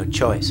may have no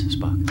choice,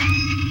 Spock.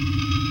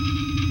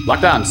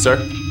 Locked on, sir.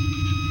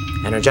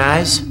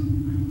 Energize.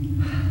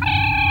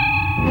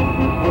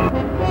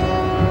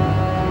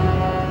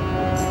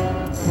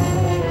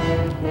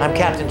 I'm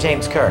Captain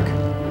James Kirk.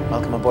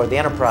 Welcome aboard the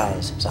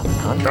Enterprise,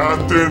 Zamenhof.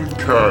 Captain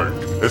Kirk,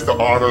 it's the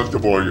honor to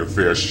board your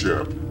fair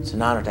ship. It's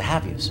an honor to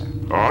have you, sir.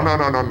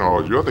 Oh,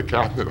 no. You're the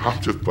captain. I'm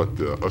just but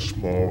a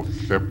small,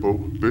 simple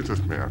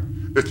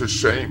businessman. It's a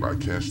shame I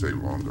can't stay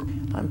longer.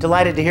 I'm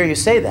delighted to hear you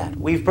say that.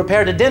 We've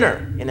prepared a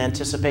dinner in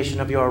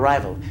anticipation of your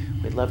arrival.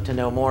 We'd love to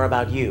know more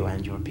about you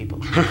and your people.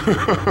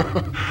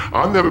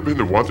 I've never been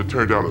the one to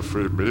turn down a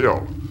free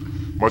meal,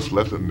 much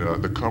less in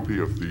the company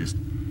of these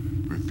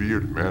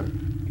revered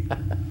men.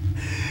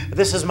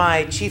 This is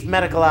my Chief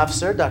Medical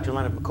Officer, Dr.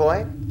 Leonard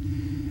McCoy,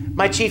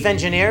 my Chief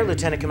Engineer,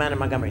 Lieutenant Commander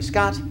Montgomery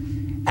Scott,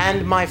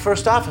 and my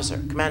First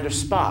Officer, Commander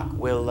Spock,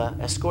 will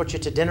escort you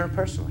to dinner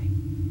personally.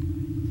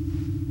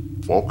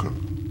 Vulcan.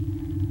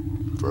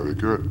 Very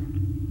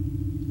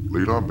good.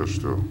 Lead on,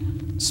 Mr.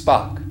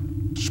 Spock.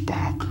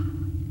 Spock.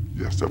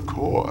 Yes, of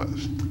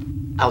course.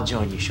 I'll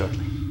join you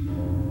shortly.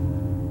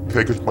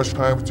 Take as much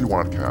time as you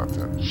want,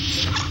 Captain.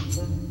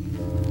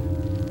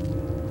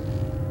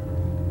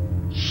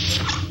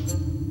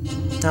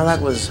 Now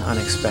that was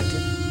unexpected.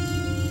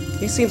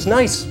 He seems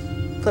nice.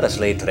 Let us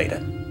lay traitor.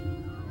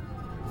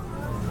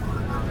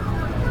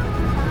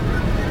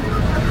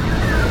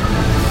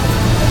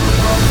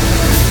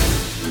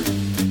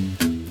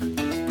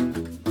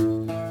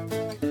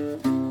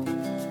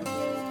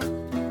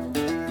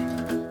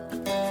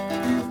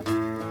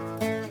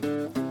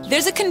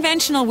 There's a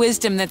conventional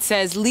wisdom that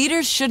says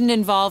leaders shouldn't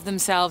involve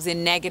themselves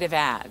in negative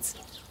ads.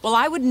 Well,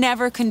 I would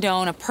never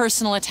condone a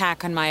personal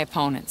attack on my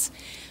opponents.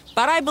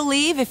 But I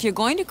believe if you're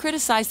going to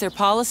criticize their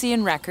policy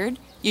and record,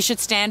 you should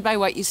stand by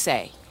what you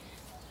say.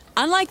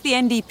 Unlike the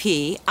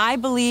NDP, I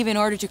believe in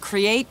order to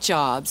create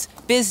jobs,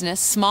 business,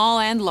 small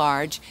and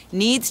large,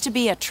 needs to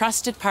be a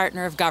trusted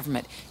partner of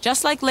government,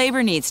 just like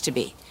Labour needs to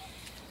be.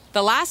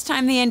 The last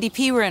time the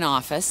NDP were in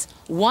office,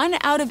 1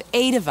 out of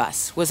 8 of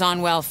us was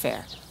on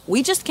welfare.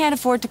 We just can't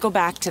afford to go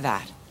back to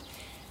that.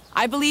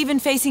 I believe in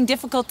facing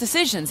difficult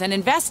decisions and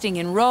investing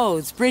in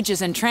roads, bridges,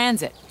 and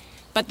transit.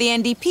 But the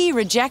NDP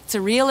rejects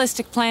a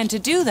realistic plan to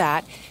do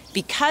that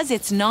because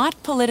it's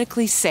not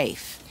politically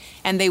safe,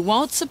 and they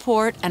won't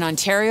support an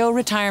Ontario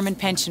retirement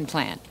pension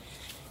plan.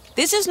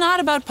 This is not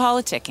about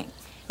politicking.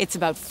 It's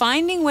about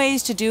finding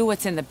ways to do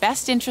what's in the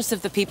best interest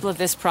of the people of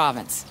this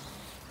province.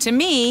 To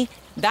me,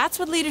 that's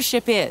what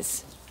leadership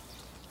is.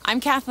 I'm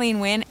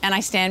Kathleen Wynne, and I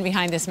stand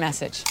behind this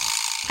message.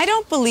 I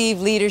don't believe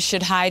leaders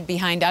should hide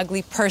behind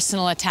ugly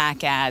personal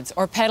attack ads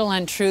or peddle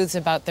untruths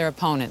about their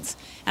opponents,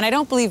 and I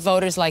don't believe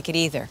voters like it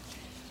either.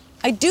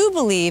 I do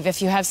believe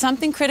if you have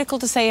something critical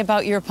to say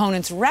about your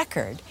opponent's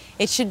record,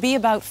 it should be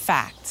about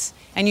facts,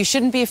 and you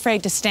shouldn't be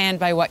afraid to stand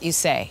by what you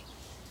say.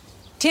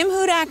 Tim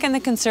Hudak and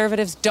the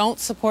Conservatives don't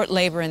support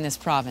Labour in this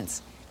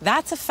province.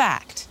 That's a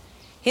fact.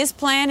 His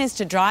plan is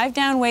to drive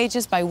down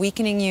wages by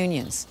weakening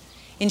unions.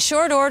 In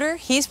short order,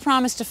 he's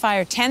promised to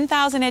fire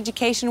 10,000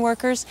 education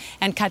workers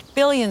and cut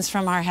billions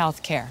from our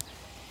health care.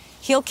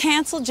 He'll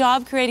cancel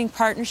job-creating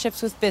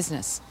partnerships with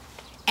business.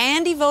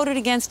 And he voted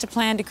against a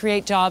plan to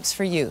create jobs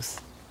for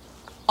youth.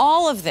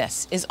 All of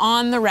this is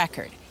on the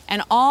record,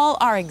 and all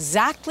are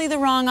exactly the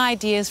wrong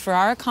ideas for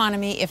our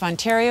economy if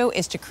Ontario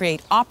is to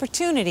create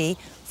opportunity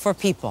for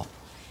people.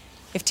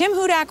 If Tim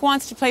Hudak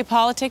wants to play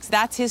politics,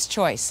 that's his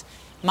choice.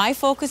 My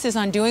focus is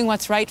on doing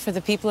what's right for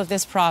the people of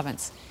this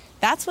province.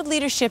 That's what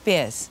leadership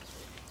is.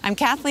 I'm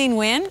Kathleen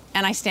Wynne,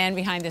 and I stand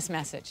behind this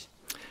message.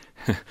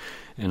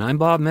 And I'm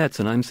Bob Metz,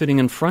 and I'm sitting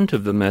in front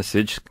of the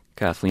message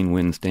Kathleen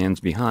Wynne stands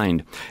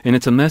behind. And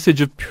it's a message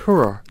of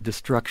pure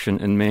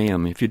destruction and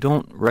mayhem. If you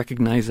don't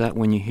recognize that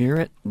when you hear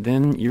it,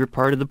 then you're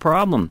part of the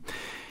problem.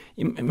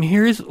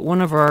 Here's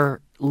one of our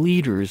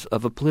leaders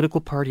of a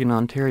political party in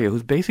Ontario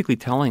who's basically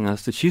telling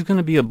us that she's going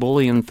to be a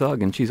bully and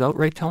thug, and she's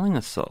outright telling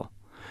us so.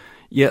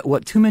 Yet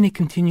what too many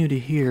continue to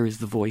hear is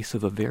the voice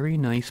of a very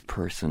nice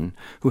person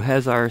who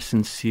has our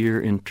sincere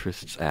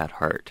interests at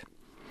heart.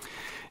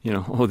 You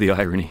know, oh, the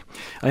irony.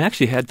 I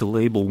actually had to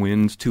label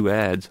Wynne's 2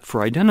 ads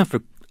for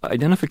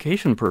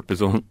identification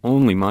purpose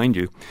only, mind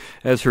you,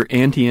 as her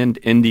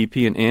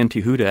anti-NDP and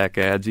anti-Hudak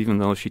ads, even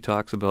though she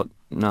talks about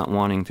not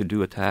wanting to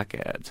do attack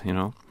ads, you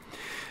know.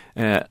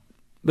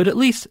 But at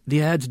least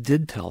the ads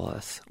did tell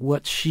us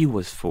what she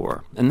was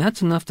for, and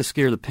that's enough to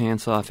scare the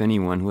pants off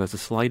anyone who has the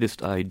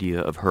slightest idea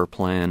of her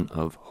plan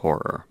of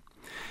horror.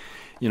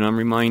 You know, I'm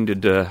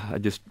reminded, I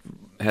just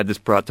had this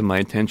brought to my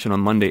attention on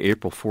Monday,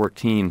 April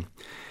 14.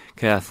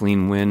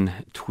 Kathleen Wynne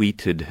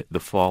tweeted the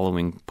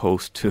following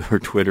post to her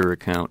Twitter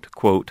account,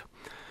 quote,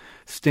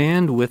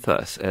 "Stand with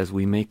us as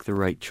we make the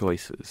right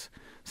choices.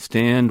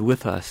 Stand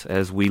with us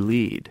as we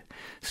lead.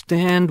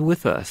 Stand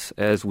with us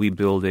as we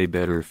build a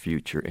better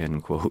future,"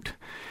 end quote.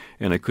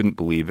 And I couldn't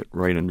believe it.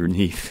 Right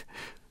underneath,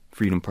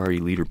 Freedom Party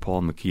leader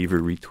Paul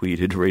McKeever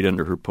retweeted right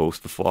under her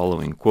post the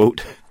following,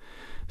 quote,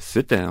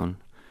 "Sit down,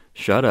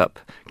 shut up,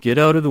 get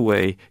out of the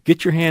way,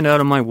 get your hand out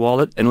of my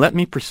wallet, and let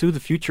me pursue the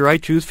future I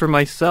choose for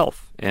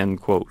myself," end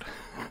quote.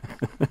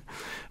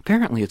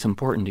 Apparently it's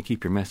important to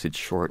keep your message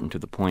short and to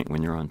the point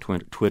when you're on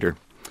Twitter.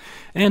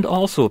 And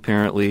also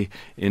apparently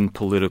in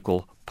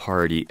political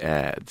party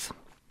ads.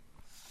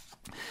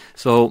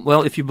 So,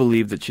 well, if you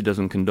believe that she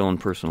doesn't condone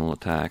personal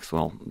attacks,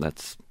 well,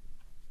 that's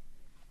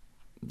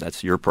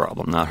your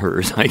problem, not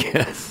hers, I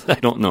guess. I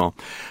don't know.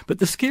 But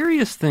the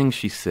scariest thing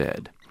she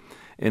said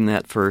in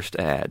that first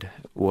ad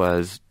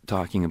was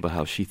talking about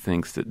how she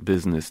thinks that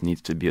business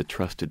needs to be a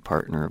trusted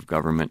partner of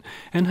government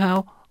and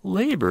how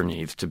labor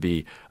needs to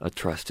be a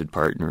trusted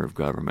partner of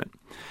government.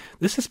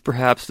 This is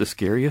perhaps the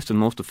scariest and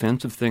most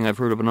offensive thing I've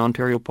heard of an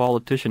Ontario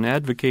politician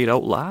advocate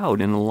out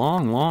loud in a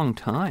long, long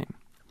time.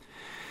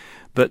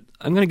 But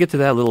I'm going to get to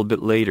that a little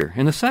bit later.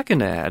 In the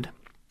second ad,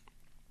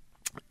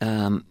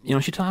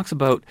 she talks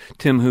about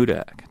Tim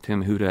Hudak.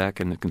 Tim Hudak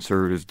and the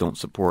Conservatives don't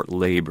support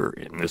labor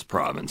in this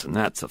province, and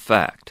that's a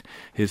fact.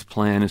 His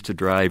plan is to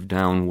drive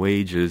down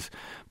wages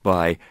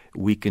by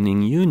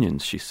weakening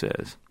unions, she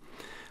says.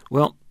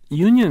 Well,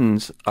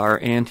 unions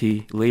are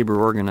anti-labor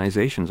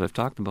organizations. I've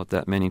talked about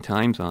that many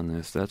times on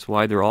this. That's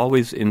why they're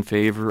always in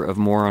favor of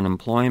more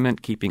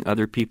unemployment, keeping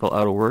other people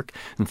out of work.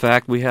 In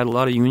fact, we had a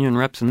lot of union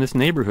reps in this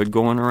neighborhood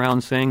going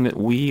around saying that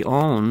we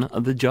own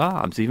the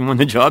jobs. Even when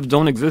the jobs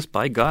don't exist,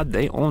 by God,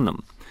 they own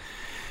them.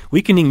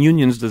 Weakening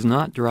unions does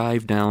not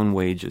drive down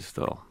wages,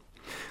 though.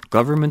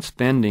 Government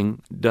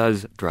spending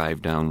does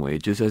drive down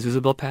wages, as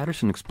Isabel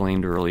Patterson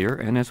explained earlier,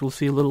 and as we'll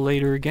see a little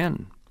later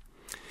again.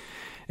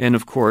 And,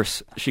 of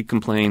course, she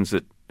complains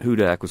that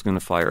Hudak was going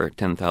to fire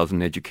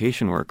 10,000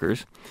 education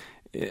workers.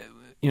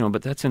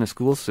 But that's in a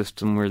school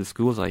system where the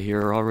schools, I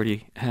hear, are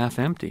already half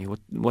empty.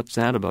 What's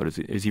that about?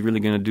 Is he really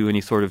going to do any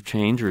sort of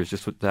change, or is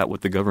just that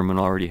what the government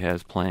already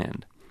has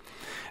planned?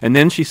 And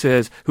then she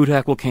says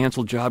Hudak will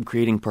cancel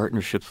job-creating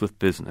partnerships with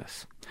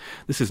business.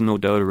 This is no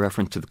doubt a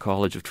reference to the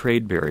College of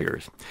Trade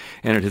Barriers,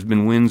 and it has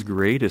been Wynn's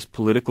greatest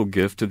political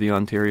gift to the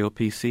Ontario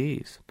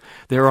PCs.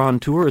 They're on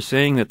tour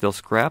saying that they'll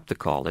scrap the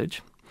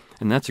college,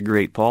 and that's a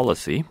great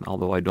policy,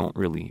 although I don't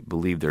really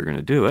believe they're going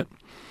to do it.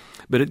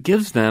 But it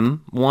gives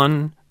them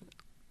one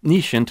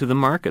niche into the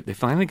market. They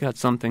finally got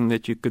something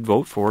that you could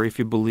vote for if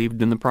you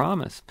believed in the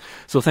promise.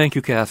 So thank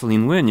you,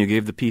 Kathleen Wynne. You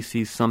gave the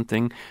PCs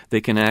something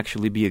they can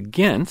actually be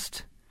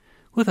against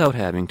without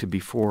having to be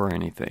for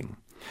anything.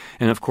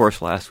 And of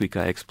course, last week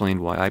I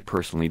explained why I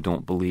personally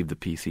don't believe the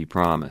PC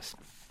promise.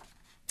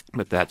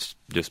 But that's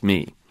just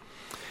me.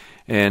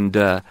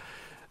 And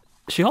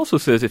she also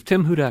says if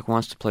Tim Hudak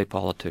wants to play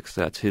politics,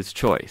 that's his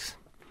choice.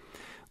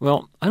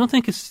 Well, I don't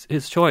think it's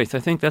his choice. I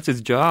think that's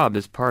his job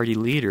as party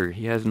leader.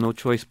 He has no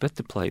choice but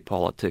to play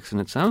politics. And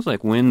it sounds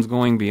like Wynn's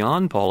going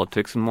beyond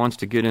politics and wants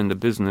to get into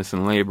business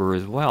and labor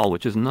as well,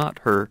 which is not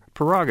her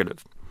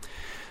prerogative.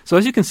 So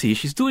as you can see,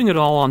 she's doing it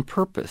all on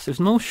purpose. There's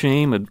no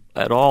shame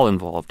at all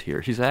involved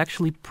here. She's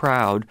actually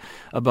proud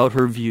about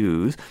her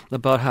views,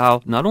 about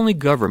how not only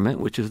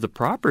government, which is the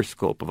proper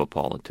scope of a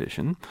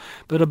politician,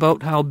 but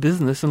about how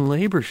business and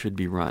labor should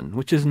be run,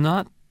 which is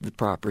not the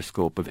proper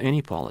scope of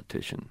any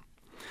politician.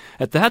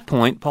 At that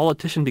point,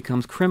 politician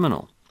becomes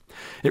criminal.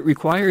 It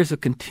requires a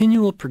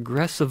continual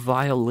progressive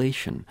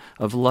violation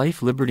of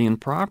life, liberty, and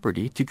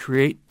property to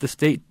create the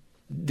state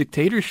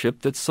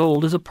dictatorship that's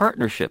sold as a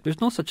partnership.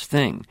 There's no such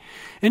thing.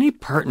 Any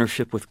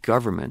partnership with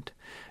government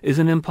is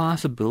an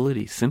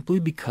impossibility simply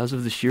because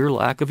of the sheer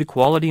lack of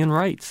equality and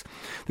rights.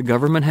 The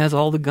government has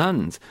all the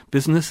guns.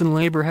 Business and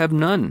labor have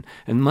none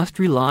and must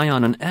rely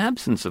on an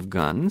absence of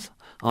guns,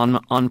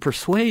 on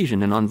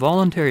persuasion and on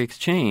voluntary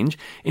exchange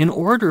in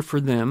order for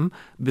them,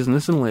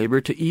 business and labor,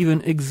 to even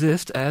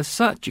exist as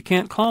such. You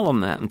can't call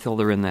them that until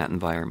they're in that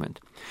environment.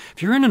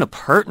 If you're in a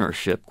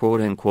partnership,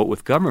 quote-unquote,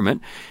 with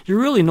government, you're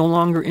really no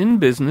longer in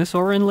business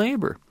or in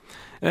labor.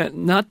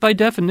 Not by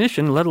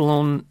definition, let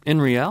alone in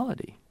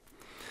reality.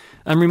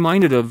 I'm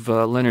reminded of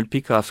Leonard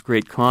Peikoff's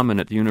great comment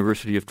at the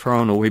University of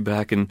Toronto way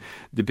back in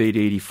Debate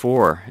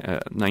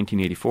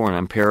 1984, and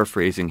I'm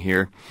paraphrasing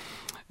here.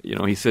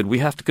 He said, "We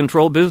have to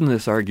control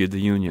business," argued the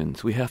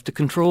unions. "We have to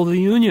control the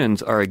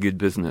unions," argued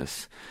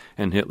business.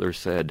 And Hitler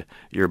said,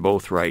 "You're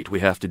both right. We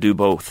have to do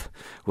both.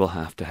 We'll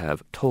have to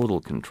have total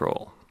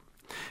control."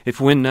 If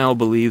Wynne now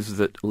believes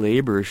that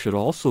labor should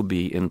also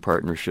be in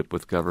partnership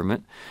with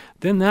government,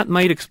 then that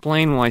might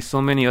explain why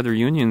so many other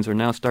unions are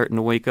now starting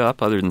to wake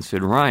up, other than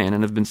Sid Ryan,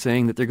 and have been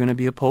saying that they're going to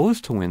be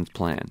opposed to Wynne's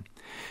plan.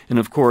 And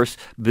of course,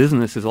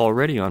 business is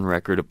already on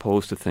record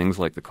opposed to things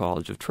like the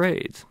College of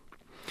Trades.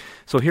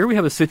 So here we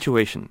have a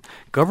situation.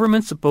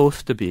 Government's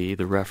supposed to be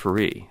the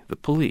referee, the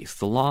police,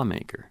 the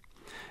lawmaker.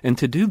 And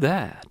to do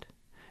that,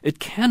 it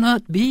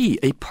cannot be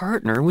a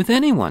partner with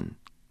anyone.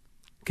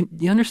 Can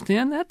you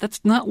understand that?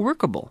 That's not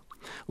workable.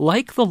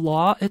 Like the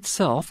law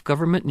itself,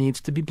 government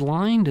needs to be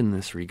blind in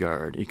this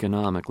regard,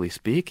 economically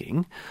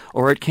speaking,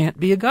 or it can't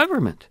be a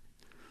government.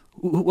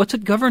 What's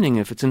it governing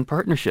if it's in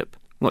partnership?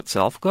 What,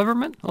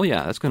 self-government? Oh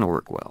yeah, that's going to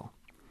work well.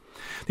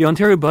 The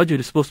Ontario budget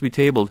is supposed to be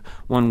tabled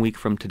 1 week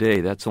from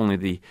today. That's only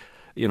the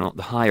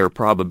higher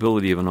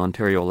probability of an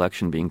Ontario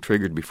election being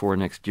triggered before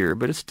next year,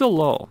 but it's still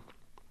low.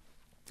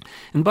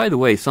 And by the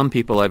way, some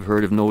people I've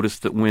heard have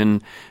noticed that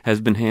Wynne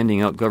has been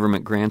handing out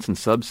government grants and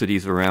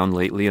subsidies around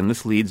lately, and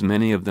this leads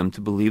many of them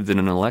to believe that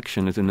an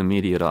election is an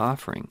immediate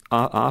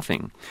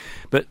offing.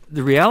 But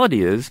the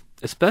reality is,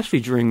 especially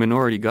during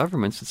minority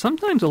governments, that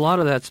sometimes a lot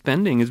of that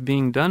spending is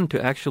being done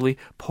to actually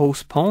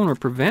postpone or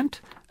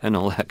prevent an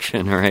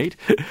election, right?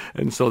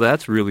 And so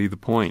that's really the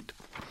point.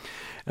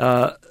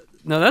 Now,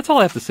 that's all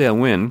I have to say on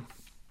Wynne.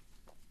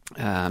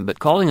 But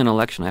calling an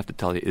election, I have to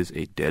tell you, is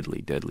a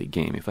deadly, deadly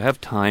game. If I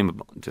have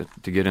time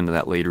to get into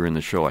that later in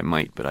the show, I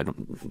might, but I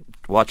don't.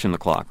 Watching the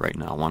clock right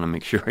now, I want to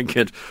make sure I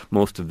get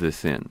most of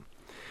this in.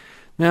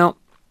 Now,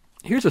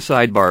 here's a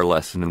sidebar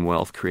lesson in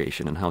wealth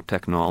creation and how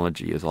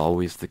technology is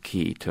always the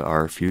key to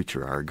our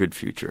future, our good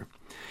future.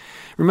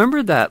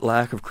 Remember that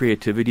lack of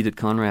creativity that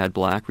Conrad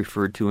Black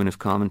referred to in his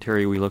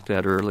commentary we looked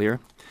at earlier?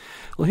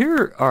 Well,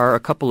 here are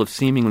a couple of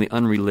seemingly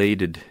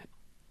unrelated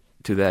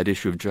to that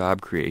issue of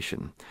job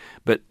creation,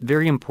 but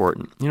very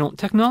important. You know,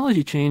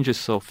 technology changes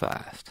so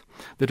fast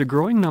that a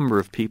growing number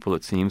of people,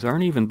 it seems,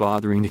 aren't even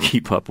bothering to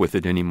keep up with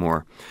it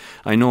anymore.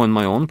 I know in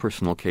my own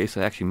personal case,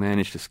 I actually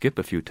managed to skip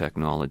a few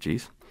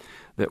technologies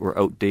that were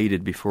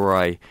outdated before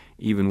I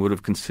even would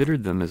have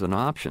considered them as an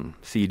option,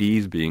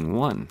 CDs being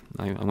one.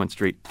 I went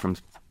straight from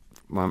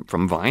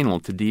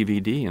vinyl to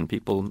DVD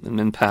and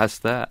then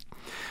past that.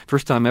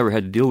 First time I ever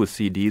had to deal with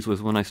CDs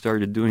was when I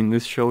started doing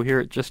this show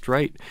here at Just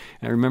Right.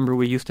 I remember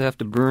we used to have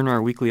to burn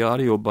our weekly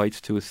audio bites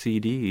to a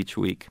CD each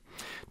week.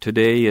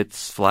 Today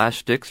it's flash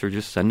sticks or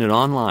just send it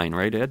online,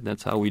 right, Ed?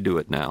 That's how we do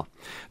it now.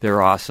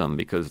 They're awesome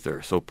because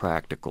they're so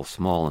practical,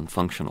 small, and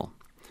functional.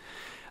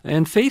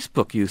 And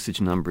Facebook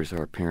usage numbers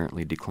are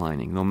apparently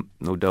declining.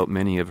 No doubt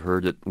many have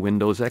heard that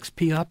Windows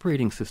XP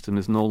operating system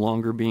is no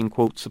longer being,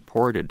 quote,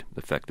 supported,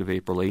 effective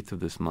April 8th of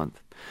this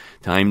month.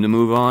 Time to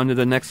move on to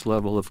the next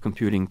level of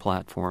computing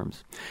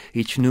platforms.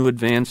 Each new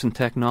advance in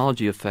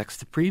technology affects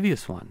the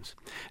previous ones,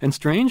 and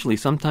strangely,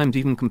 sometimes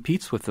even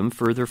competes with them,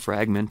 further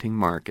fragmenting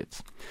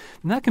markets.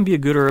 And that can be a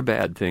good or a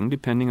bad thing,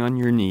 depending on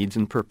your needs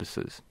and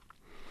purposes.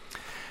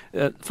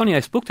 Funny,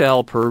 I spoke to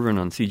Al Pervin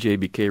on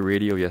CJBK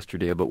Radio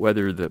yesterday about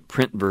whether the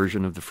print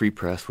version of the Free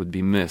Press would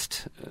be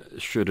missed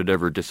should it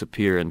ever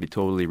disappear and be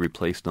totally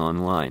replaced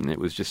online. It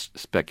was just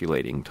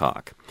speculating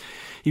talk.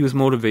 He was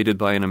motivated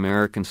by an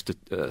American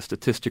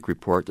statistic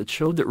report that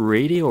showed that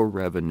radio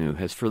revenue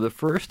has for the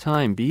first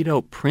time beat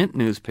out print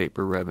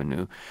newspaper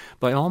revenue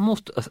by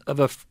almost of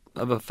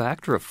a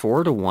factor of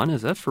 4 to 1.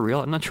 Is that for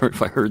real? I'm not sure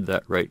if I heard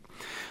that right.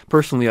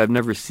 Personally, I've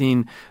never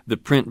seen the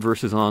print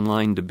versus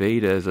online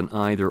debate as an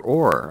either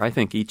or. I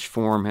think each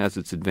form has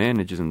its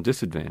advantages and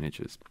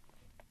disadvantages.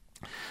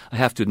 I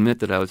have to admit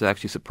that I was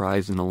actually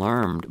surprised and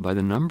alarmed by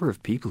the number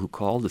of people who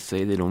called to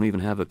say they don't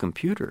even have a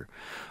computer,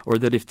 or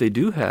that if they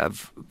do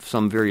have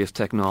some various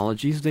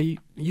technologies, they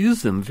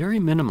use them very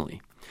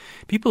minimally.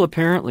 People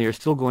apparently are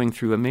still going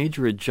through a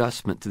major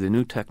adjustment to the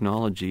new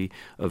technology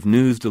of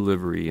news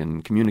delivery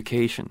and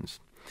communications.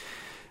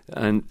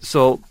 And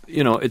so,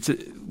 you know,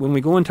 when we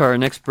go into our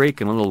next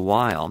break in a little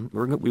while,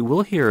 we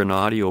will hear an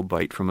audio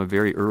bite from a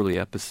very early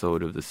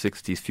episode of the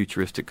 60s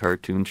futuristic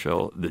cartoon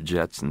show, The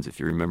Jetsons, if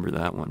you remember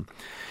that one.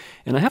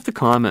 And I have to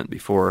comment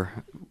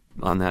before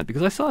on that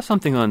because I saw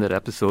something on that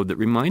episode that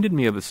reminded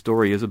me of a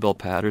story Isabel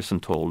Patterson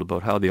told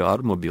about how the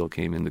automobile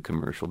came into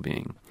commercial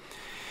being.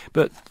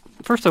 But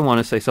first I want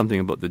to say something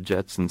about the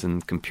Jetsons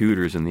and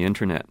computers and the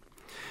Internet.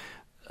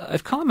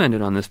 I've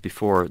commented on this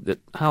before, that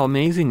how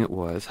amazing it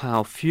was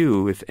how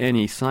few, if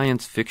any,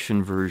 science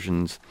fiction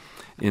versions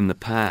in the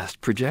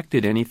past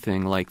projected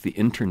anything like the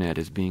Internet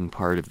as being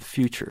part of the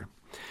future.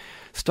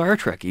 Star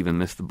Trek even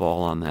missed the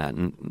ball on that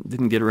and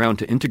didn't get around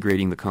to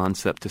integrating the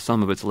concept to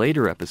some of its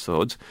later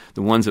episodes,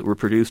 the ones that were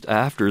produced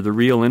after the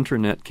real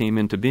Internet came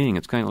into being.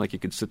 It's kind of like you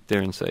could sit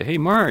there and say, hey,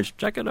 Marge,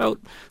 check it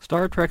out.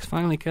 Star Trek's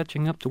finally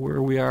catching up to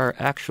where we are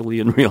actually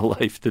in real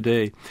life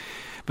today.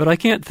 But I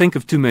can't think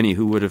of too many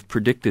who would have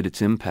predicted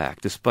its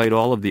impact, despite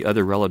all of the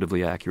other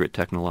relatively accurate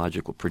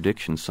technological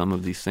predictions some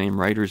of these same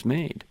writers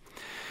made.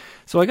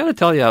 So I got to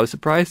tell you, I was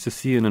surprised to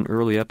see in an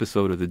early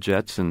episode of The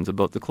Jetsons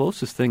about the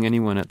closest thing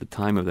anyone at the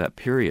time of that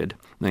period,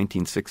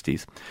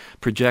 1960s,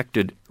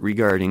 projected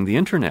regarding the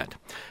Internet,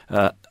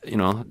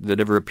 that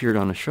ever appeared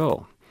on a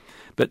show.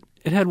 But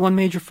it had one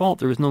major fault.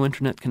 There was no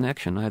Internet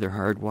connection, either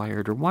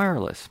hardwired or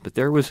wireless. But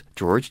there was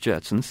George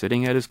Jetson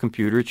sitting at his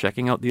computer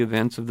checking out the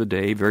events of the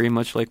day, very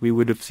much like we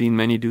would have seen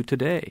many do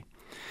today.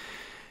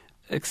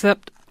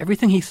 Except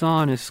everything he saw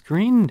on his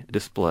screen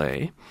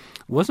display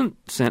wasn't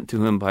sent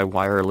to him by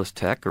wireless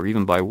tech or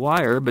even by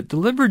wire, but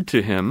delivered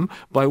to him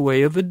by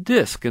way of a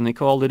disc, and they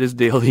called it his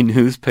daily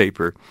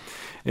newspaper.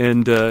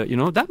 And,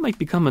 that might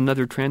become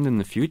another trend in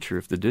the future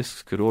if the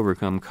discs could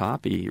overcome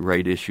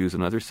copyright issues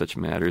and other such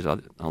matters,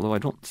 although I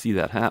don't see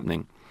that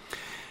happening.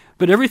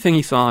 But everything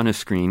he saw on his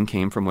screen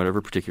came from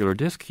whatever particular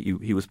disc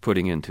he was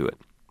putting into it.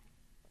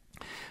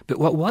 But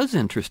what was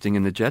interesting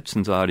in the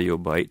Jetsons audio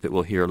bite that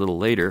we'll hear a little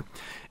later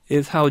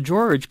is how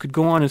George could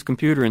go on his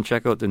computer and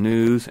check out the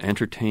news,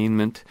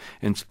 entertainment,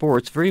 and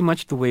sports very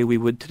much the way we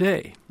would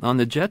today. On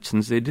the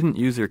Jetsons, they didn't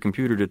use their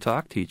computer to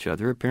talk to each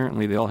other.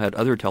 Apparently, they all had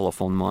other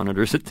telephone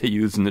monitors that they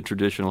used in the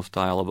traditional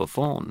style of a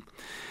phone.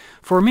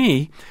 For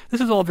me, this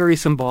is all very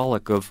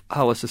symbolic of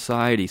how a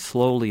society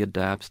slowly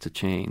adapts to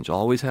change,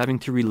 always having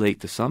to relate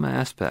to some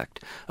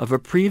aspect of a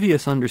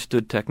previous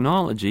understood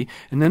technology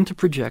and then to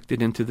project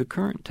it into the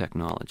current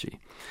technology.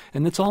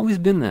 And it's always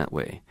been that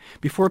way.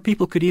 Before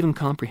people could even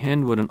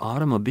comprehend what an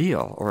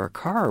automobile or a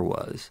car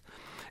was,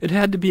 it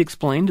had to be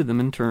explained to them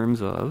in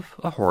terms of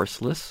a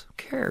horseless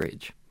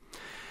carriage.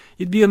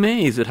 You'd be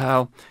amazed at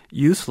how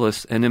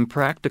useless and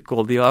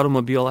impractical the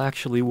automobile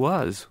actually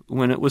was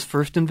when it was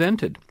first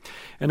invented.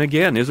 And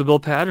again, Isabel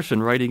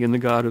Patterson writing in The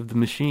God of the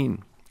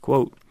Machine,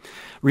 quote,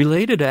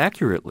 "Related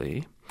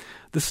accurately,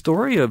 the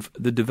story of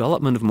the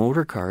development of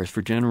motor cars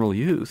for general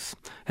use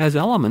has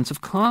elements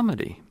of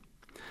comedy.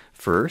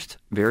 First,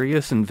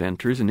 various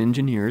inventors and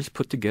engineers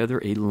put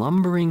together a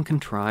lumbering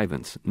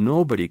contrivance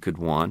nobody could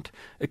want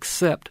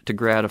except to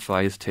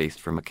gratify his taste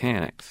for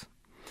mechanics.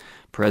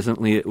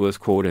 Presently it was,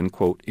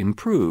 quote-unquote,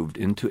 improved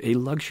into a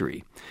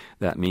luxury.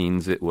 That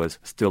means it was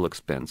still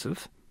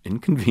expensive,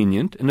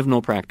 inconvenient, and of no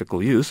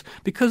practical use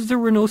because there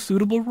were no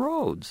suitable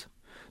roads,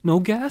 no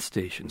gas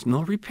stations,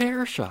 no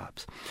repair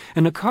shops,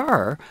 and a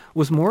car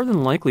was more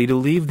than likely to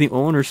leave the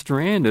owner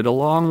stranded a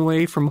long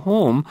way from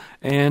home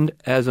and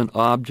as an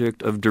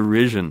object of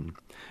derision,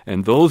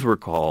 and those were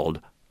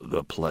called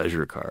the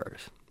pleasure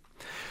cars.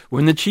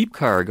 When the cheap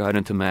car got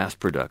into mass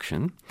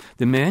production,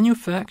 the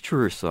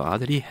manufacturer saw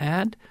that he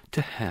had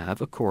to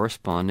have a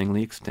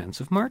correspondingly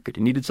extensive market.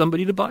 He needed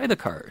somebody to buy the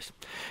cars.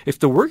 If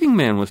the working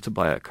man was to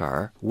buy a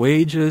car,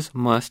 wages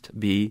must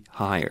be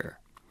higher.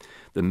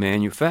 The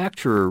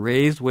manufacturer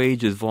raised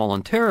wages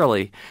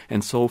voluntarily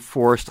and so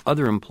forced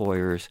other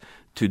employers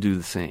to do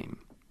the same.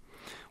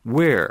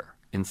 Where,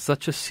 in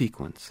such a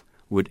sequence,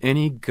 would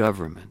any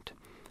government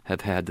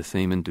have had the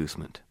same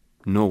inducement?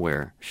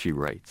 Nowhere, she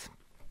writes.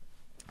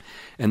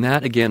 And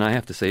that, again, I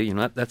have to say,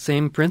 that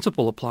same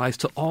principle applies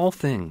to all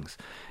things,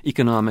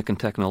 economic and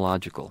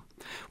technological.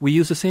 We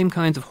use the same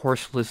kinds of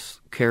horseless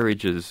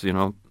carriages,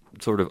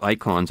 sort of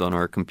icons on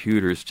our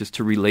computers just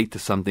to relate to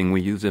something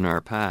we used in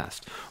our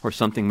past or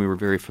something we were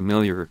very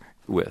familiar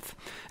with.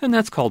 And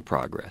that's called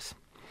progress,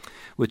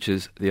 which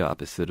is the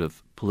opposite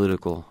of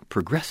political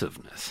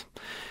progressiveness.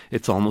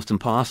 It's almost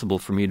impossible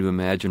for me to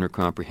imagine or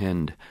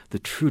comprehend the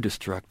true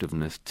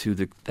destructiveness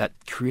to that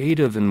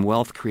creative and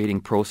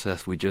wealth-creating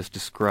process we just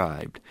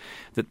described,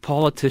 that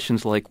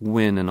politicians like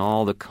Wynne and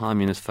all the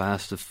communist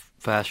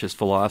fascist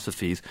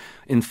philosophies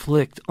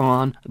inflict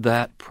on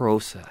that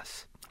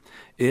process.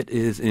 It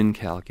is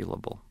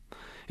incalculable.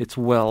 It's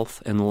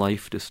wealth and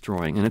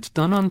life-destroying, and it's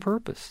done on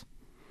purpose.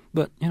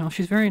 But,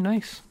 she's very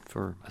nice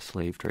for a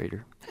slave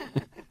trader.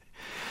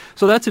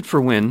 So that's it for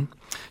Wynne.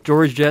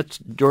 George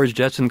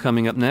Jetson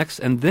coming up next,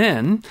 and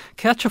then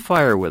Catch a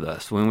Fire with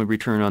us when we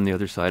return on the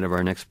other side of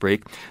our next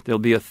break. There'll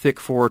be a thick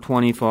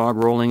 420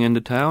 fog rolling into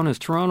town as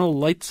Toronto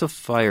lights a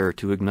fire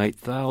to ignite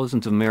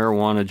thousands of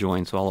marijuana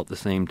joints all at the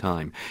same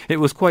time. It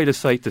was quite a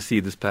sight to see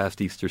this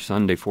past Easter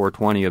Sunday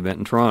 420 event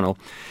in Toronto,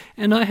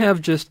 and I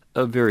have just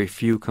a very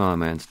few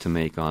comments to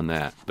make on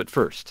that. But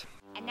first...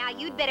 And now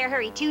you'd better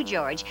hurry too,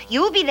 George.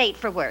 You'll be late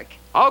for work.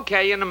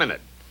 Okay, in a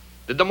minute.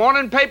 Did the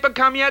morning paper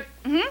come yet?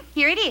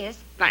 Here it is.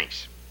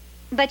 Thanks.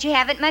 But you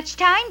haven't much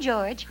time,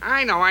 George.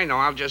 I know.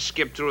 I'll just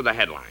skip through the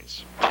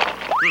headlines.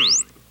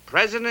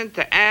 President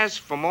to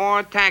ask for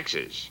more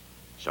taxes.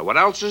 So what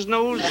else is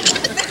news?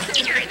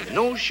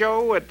 New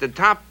show at the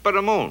top of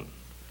the moon.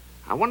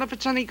 I wonder if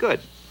it's any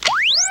good.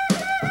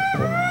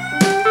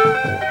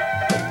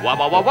 Whoa,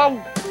 whoa, whoa,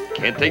 whoa.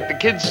 Can't take the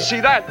kids to see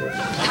that.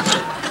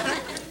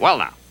 Well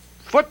now,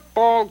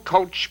 football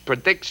coach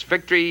predicts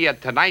victory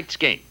at tonight's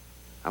game.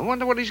 I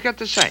wonder what he's got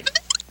to say.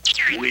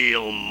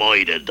 We'll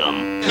murder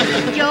them.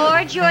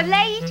 George, you're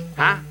late.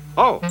 Huh?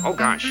 Oh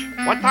gosh.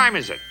 What time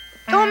is it?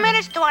 2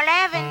 minutes to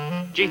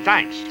 11. Gee,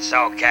 thanks. It's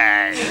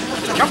okay.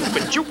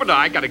 Jumping Jupiter,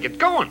 I gotta get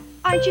going.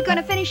 Aren't you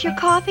gonna finish your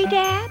coffee,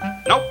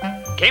 Dad? Nope.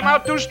 Came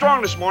out too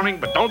strong this morning,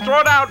 but don't throw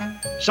it out.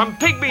 Some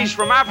pygmies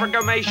from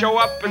Africa may show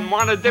up and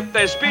want to dip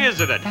their spears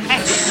in it.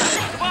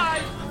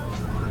 Bye.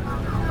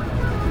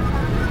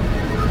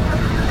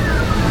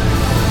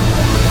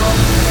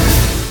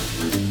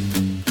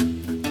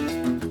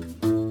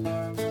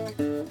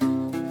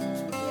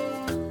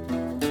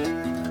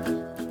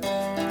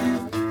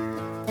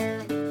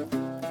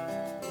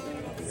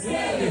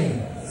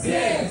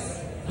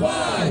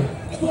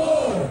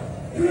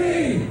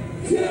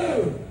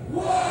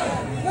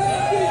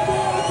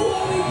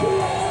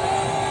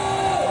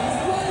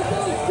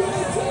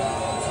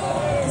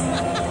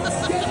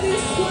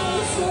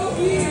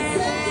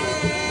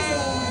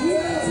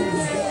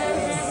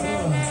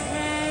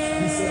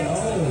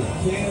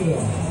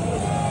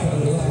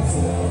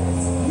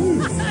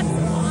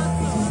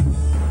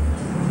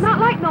 Not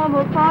like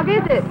normal fog,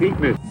 is it? Heat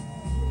mist.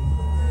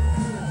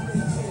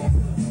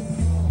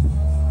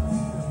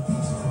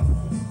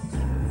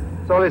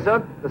 Sorry,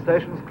 sir. The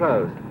station's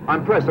closed.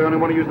 I'm pressed. I only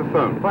want to use the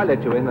phone. If I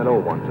let you in, they'll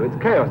all want to. It's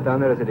chaos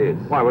down there as it is.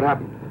 Why? What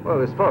happened? Well,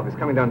 this fog is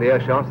coming down the air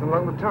shafts and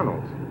along the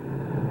tunnels.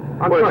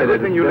 I'm sorry,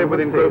 everything you live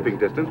within groping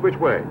distance. Which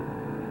way?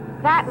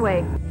 That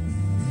way.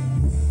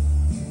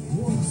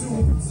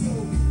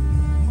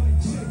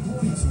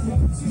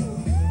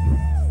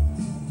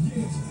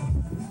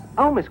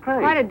 Oh, Miss Craig.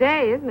 Quite a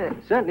day, isn't it?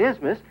 Certainly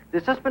is, miss.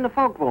 There's just been a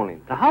fog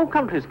warning. The whole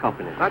country's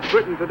copping it. That's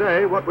Britain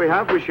today. What we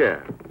have, we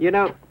share. You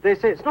know, they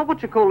say it's not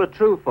what you call a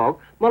true fog,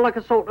 more like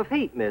a sort of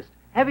heat mist.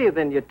 Heavier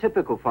than your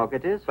typical fog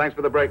it is. Thanks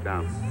for the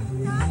breakdown.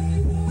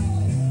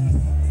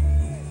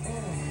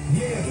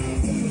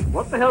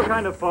 What the hell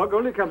kind of fog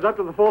only comes up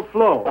to the 4th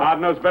floor?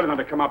 God knows better than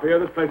to come up here.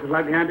 This place is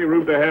like the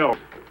anti-room to hell.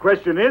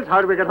 Question is,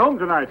 how do we get home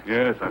tonight?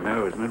 Yes, I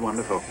know. Isn't it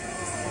wonderful?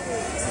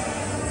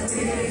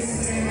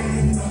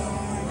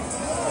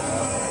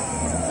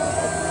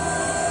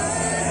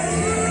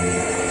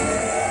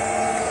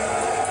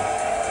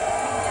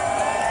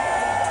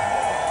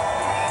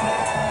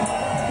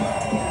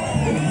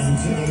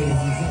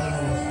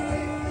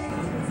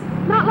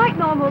 Not like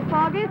normal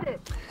fog, is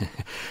it?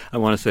 I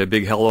want to say a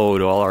big hello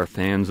to all our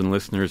fans and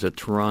listeners at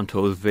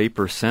Toronto's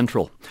Vapor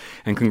Central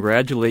and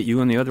congratulate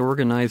you and the other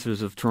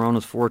organizers of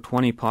Toronto's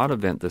 420 Pot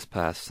event this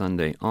past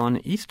Sunday, on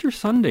Easter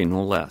Sunday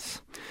no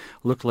less.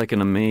 Looked like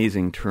an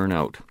amazing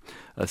turnout,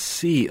 a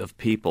sea of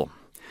people.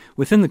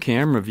 Within the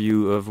camera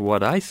view of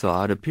what I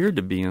saw, it appeared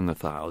to be in the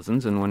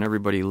thousands, and when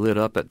everybody lit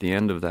up at the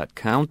end of that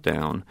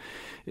countdown,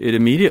 it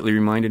immediately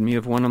reminded me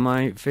of one of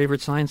my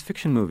favorite science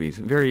fiction movies,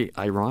 very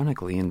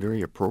ironically and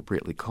very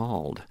appropriately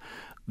called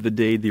The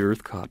Day the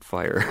Earth Caught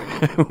Fire,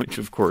 which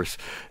of course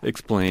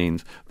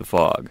explains the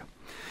fog.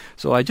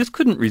 So I just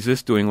couldn't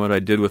resist doing what I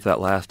did with that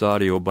last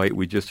audio bite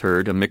we just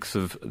heard, a mix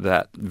of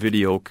that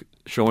video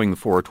showing the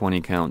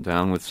 420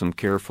 countdown with some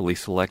carefully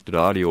selected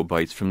audio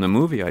bites from the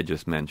movie I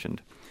just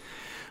mentioned.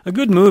 A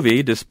good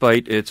movie,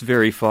 despite its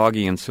very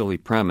foggy and silly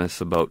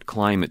premise about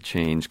climate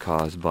change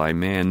caused by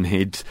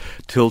man-made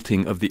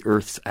tilting of the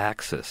Earth's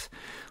axis.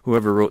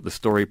 Whoever wrote the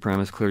story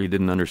premise clearly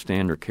didn't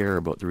understand or care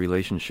about the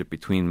relationship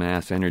between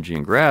mass, energy,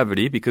 and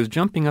gravity, because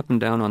jumping up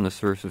and down on the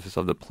surface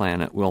of the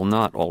planet will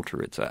not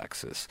alter its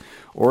axis,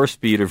 or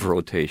speed of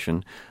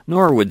rotation,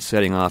 nor would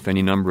setting off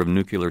any number of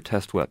nuclear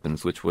test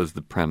weapons, which was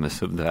the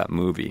premise of that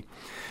movie.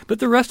 But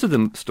the rest of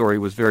the story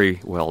was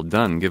very well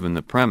done, given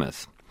the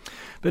premise.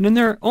 But in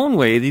their own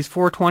way, these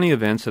 420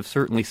 events have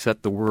certainly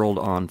set the world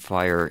on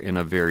fire in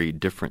a very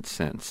different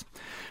sense.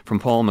 From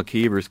Paul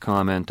McKeever's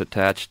comment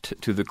attached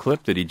to the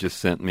clip that he just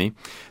sent me,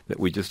 that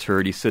we just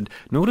heard, he said,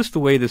 "Notice the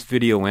way this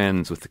video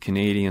ends with the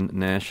Canadian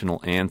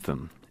national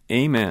anthem.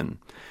 Amen.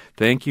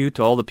 Thank you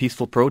to all the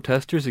peaceful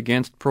protesters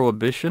against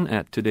prohibition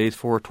at today's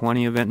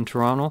 420 event in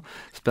Toronto.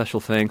 Special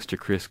thanks to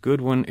Chris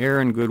Goodwin,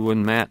 Aaron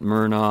Goodwin, Matt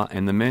Murnaugh,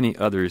 and the many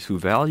others who,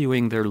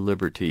 valuing their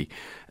liberty,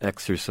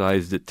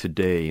 exercised it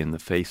today in the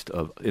face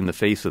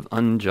of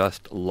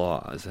unjust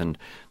laws." And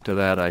to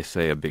that I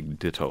say a big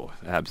ditto.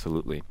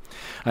 Absolutely.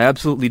 I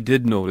absolutely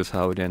did notice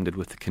how it ended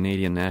with the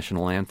Canadian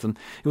national anthem.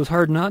 It was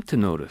hard not to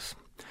notice.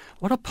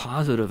 What a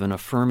positive and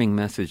affirming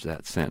message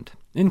that sent.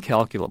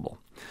 Incalculable.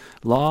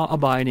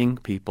 Law-abiding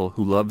people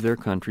who love their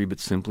country but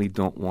simply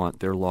don't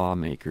want their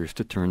lawmakers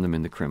to turn them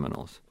into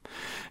criminals.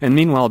 And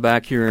meanwhile,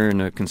 back here in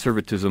the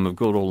conservatism of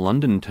good old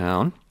London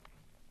town,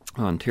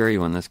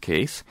 Ontario in this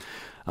case,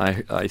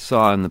 I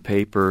saw in the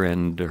paper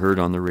and heard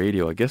on the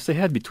radio, I guess they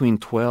had between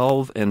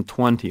 12 and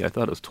 20, I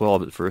thought it was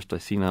 12 at first, I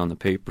see now in the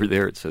paper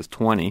there it says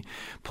 20,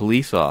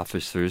 police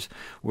officers,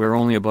 where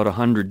only about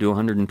 100 to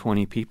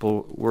 120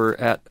 people were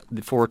at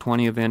the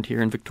 420 event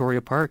here in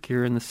Victoria Park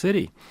here in the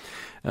city.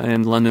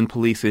 And London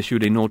police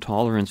issued a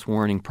no-tolerance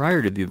warning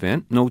prior to the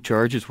event. No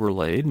charges were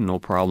laid and no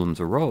problems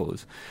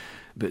arose.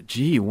 But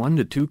gee, 1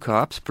 to 2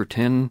 cops per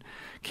 10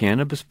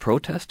 cannabis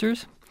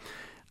protesters?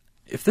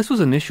 If this was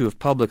an issue of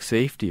public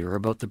safety or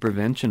about the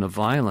prevention of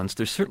violence,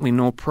 there's certainly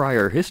no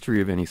prior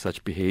history of any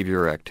such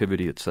behavior or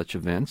activity at such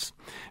events,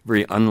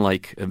 very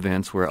unlike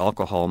events where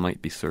alcohol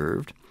might be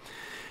served.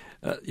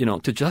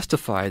 To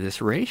justify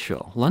this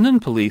ratio. London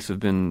police have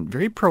been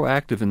very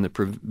proactive in the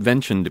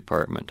prevention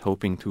department,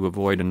 hoping to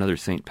avoid another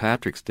St.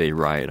 Patrick's Day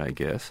riot, I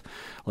guess,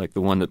 like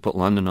the one that put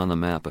London on the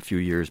map a few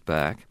years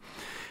back.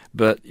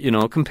 But,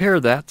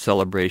 compare that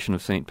celebration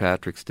of St.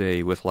 Patrick's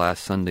Day with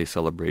last Sunday's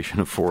celebration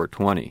of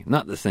 420.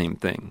 Not the same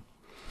thing.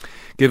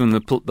 Given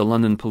the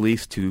London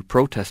police to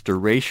protester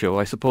ratio,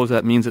 I suppose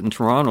that means that in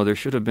Toronto there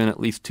should have been at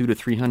least 200 to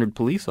 300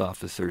 police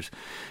officers.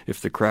 If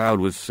the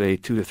crowd was, say,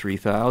 2,000 to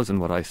 3,000,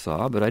 what I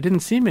saw, but I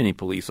didn't see many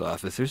police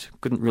officers.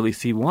 Couldn't really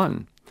see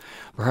one.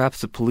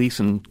 Perhaps the police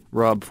in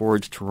Rob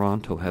Ford's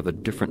Toronto have a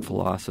different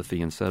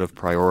philosophy and set of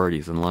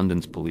priorities than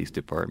London's police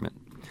department.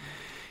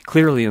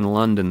 Clearly in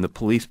London, the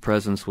police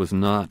presence was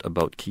not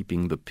about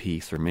keeping the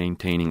peace or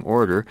maintaining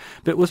order,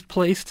 but was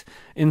placed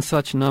in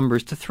such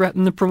numbers to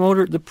threaten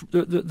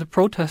the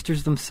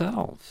protesters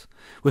themselves,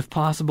 with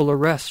possible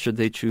arrests should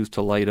they choose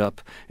to light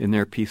up in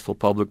their peaceful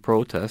public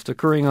protest,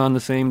 occurring on the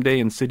same day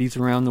in cities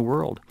around the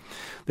world.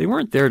 They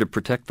weren't there to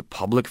protect the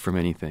public from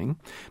anything,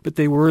 but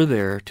they were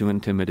there to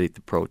intimidate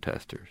the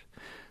protesters,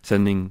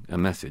 sending a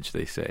message,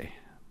 they say.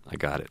 I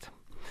got it.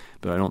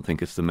 But I don't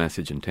think it's the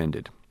message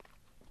intended.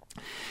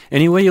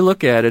 Any way you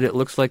look at it, it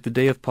looks like the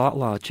day of pot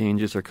law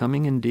changes are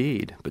coming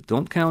indeed. But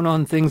don't count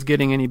on things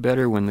getting any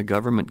better when the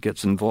government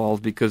gets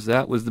involved, because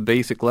that was the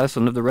basic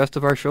lesson of the rest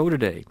of our show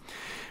today.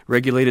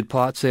 Regulated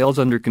pot sales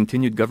under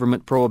continued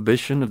government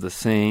prohibition of the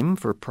same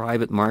for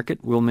private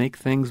market will make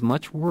things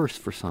much worse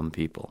for some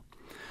people.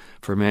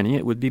 For many,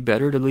 it would be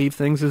better to leave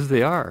things as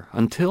they are,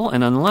 until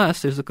and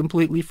unless there's a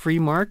completely free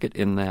market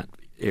in that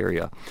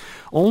area.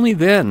 Only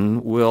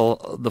then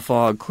will the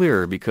fog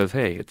clear, because,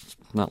 hey, it's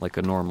not like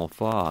a normal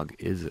fog,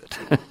 is it?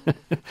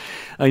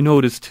 I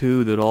noticed,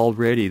 too, that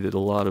already that a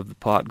lot of the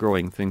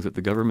pot-growing things that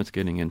the government's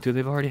getting into,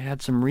 they've already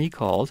had some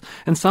recalls,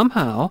 and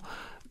somehow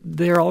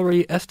they're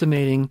already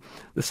estimating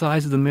the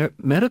size of the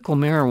medical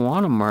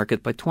marijuana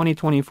market by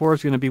 2024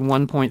 is going to be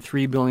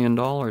 $1.3 billion,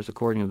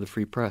 according to the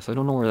Free Press. I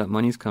don't know where that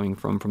money's coming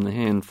from the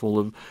handful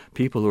of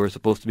people who are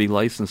supposed to be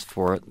licensed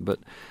for it, but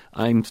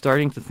I'm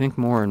starting to think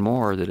more and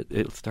more that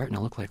it's starting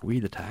to look like we,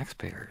 the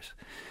taxpayers,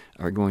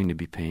 are going to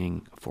be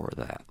paying for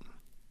that.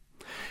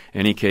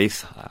 Any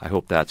case, I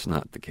hope that's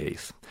not the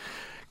case.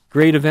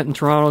 Great event in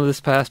Toronto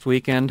this past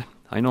weekend.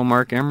 I know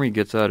Mark Emery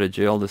gets out of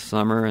jail this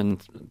summer,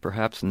 and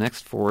perhaps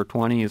next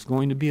 420 is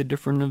going to be a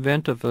different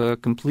event of a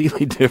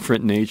completely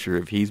different nature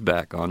if he's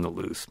back on the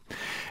loose.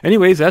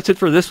 Anyways, that's it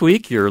for this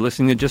week. You're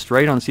listening to Just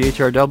Right on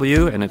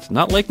CHRW, and it's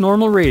not like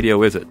normal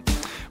radio, is it?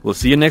 We'll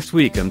see you next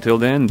week. Until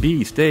then,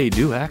 be, stay,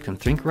 do, act, and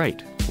think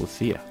right. We'll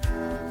see you.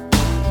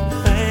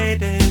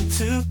 Fade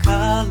into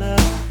color,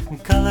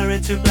 and color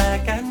into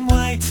black and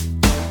white.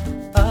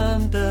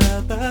 Under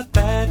the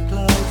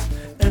bedclothes,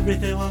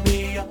 everything will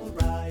be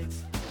alright.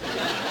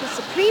 The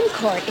Supreme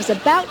Court is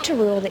about to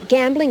rule that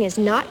gambling is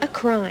not a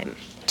crime.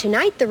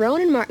 Tonight, the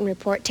Rowan Martin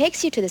Report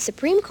takes you to the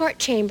Supreme Court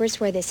chambers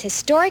where this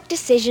historic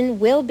decision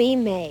will be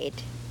made.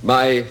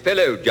 My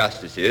fellow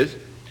justices,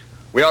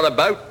 we are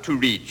about to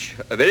reach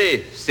a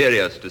very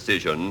serious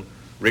decision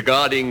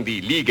regarding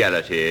the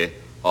legality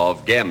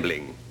of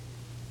gambling.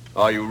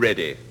 Are you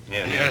ready?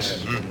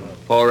 Yes.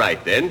 All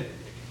right, then.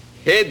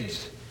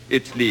 Heads,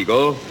 it's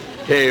legal.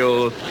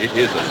 Tails, it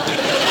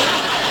isn't.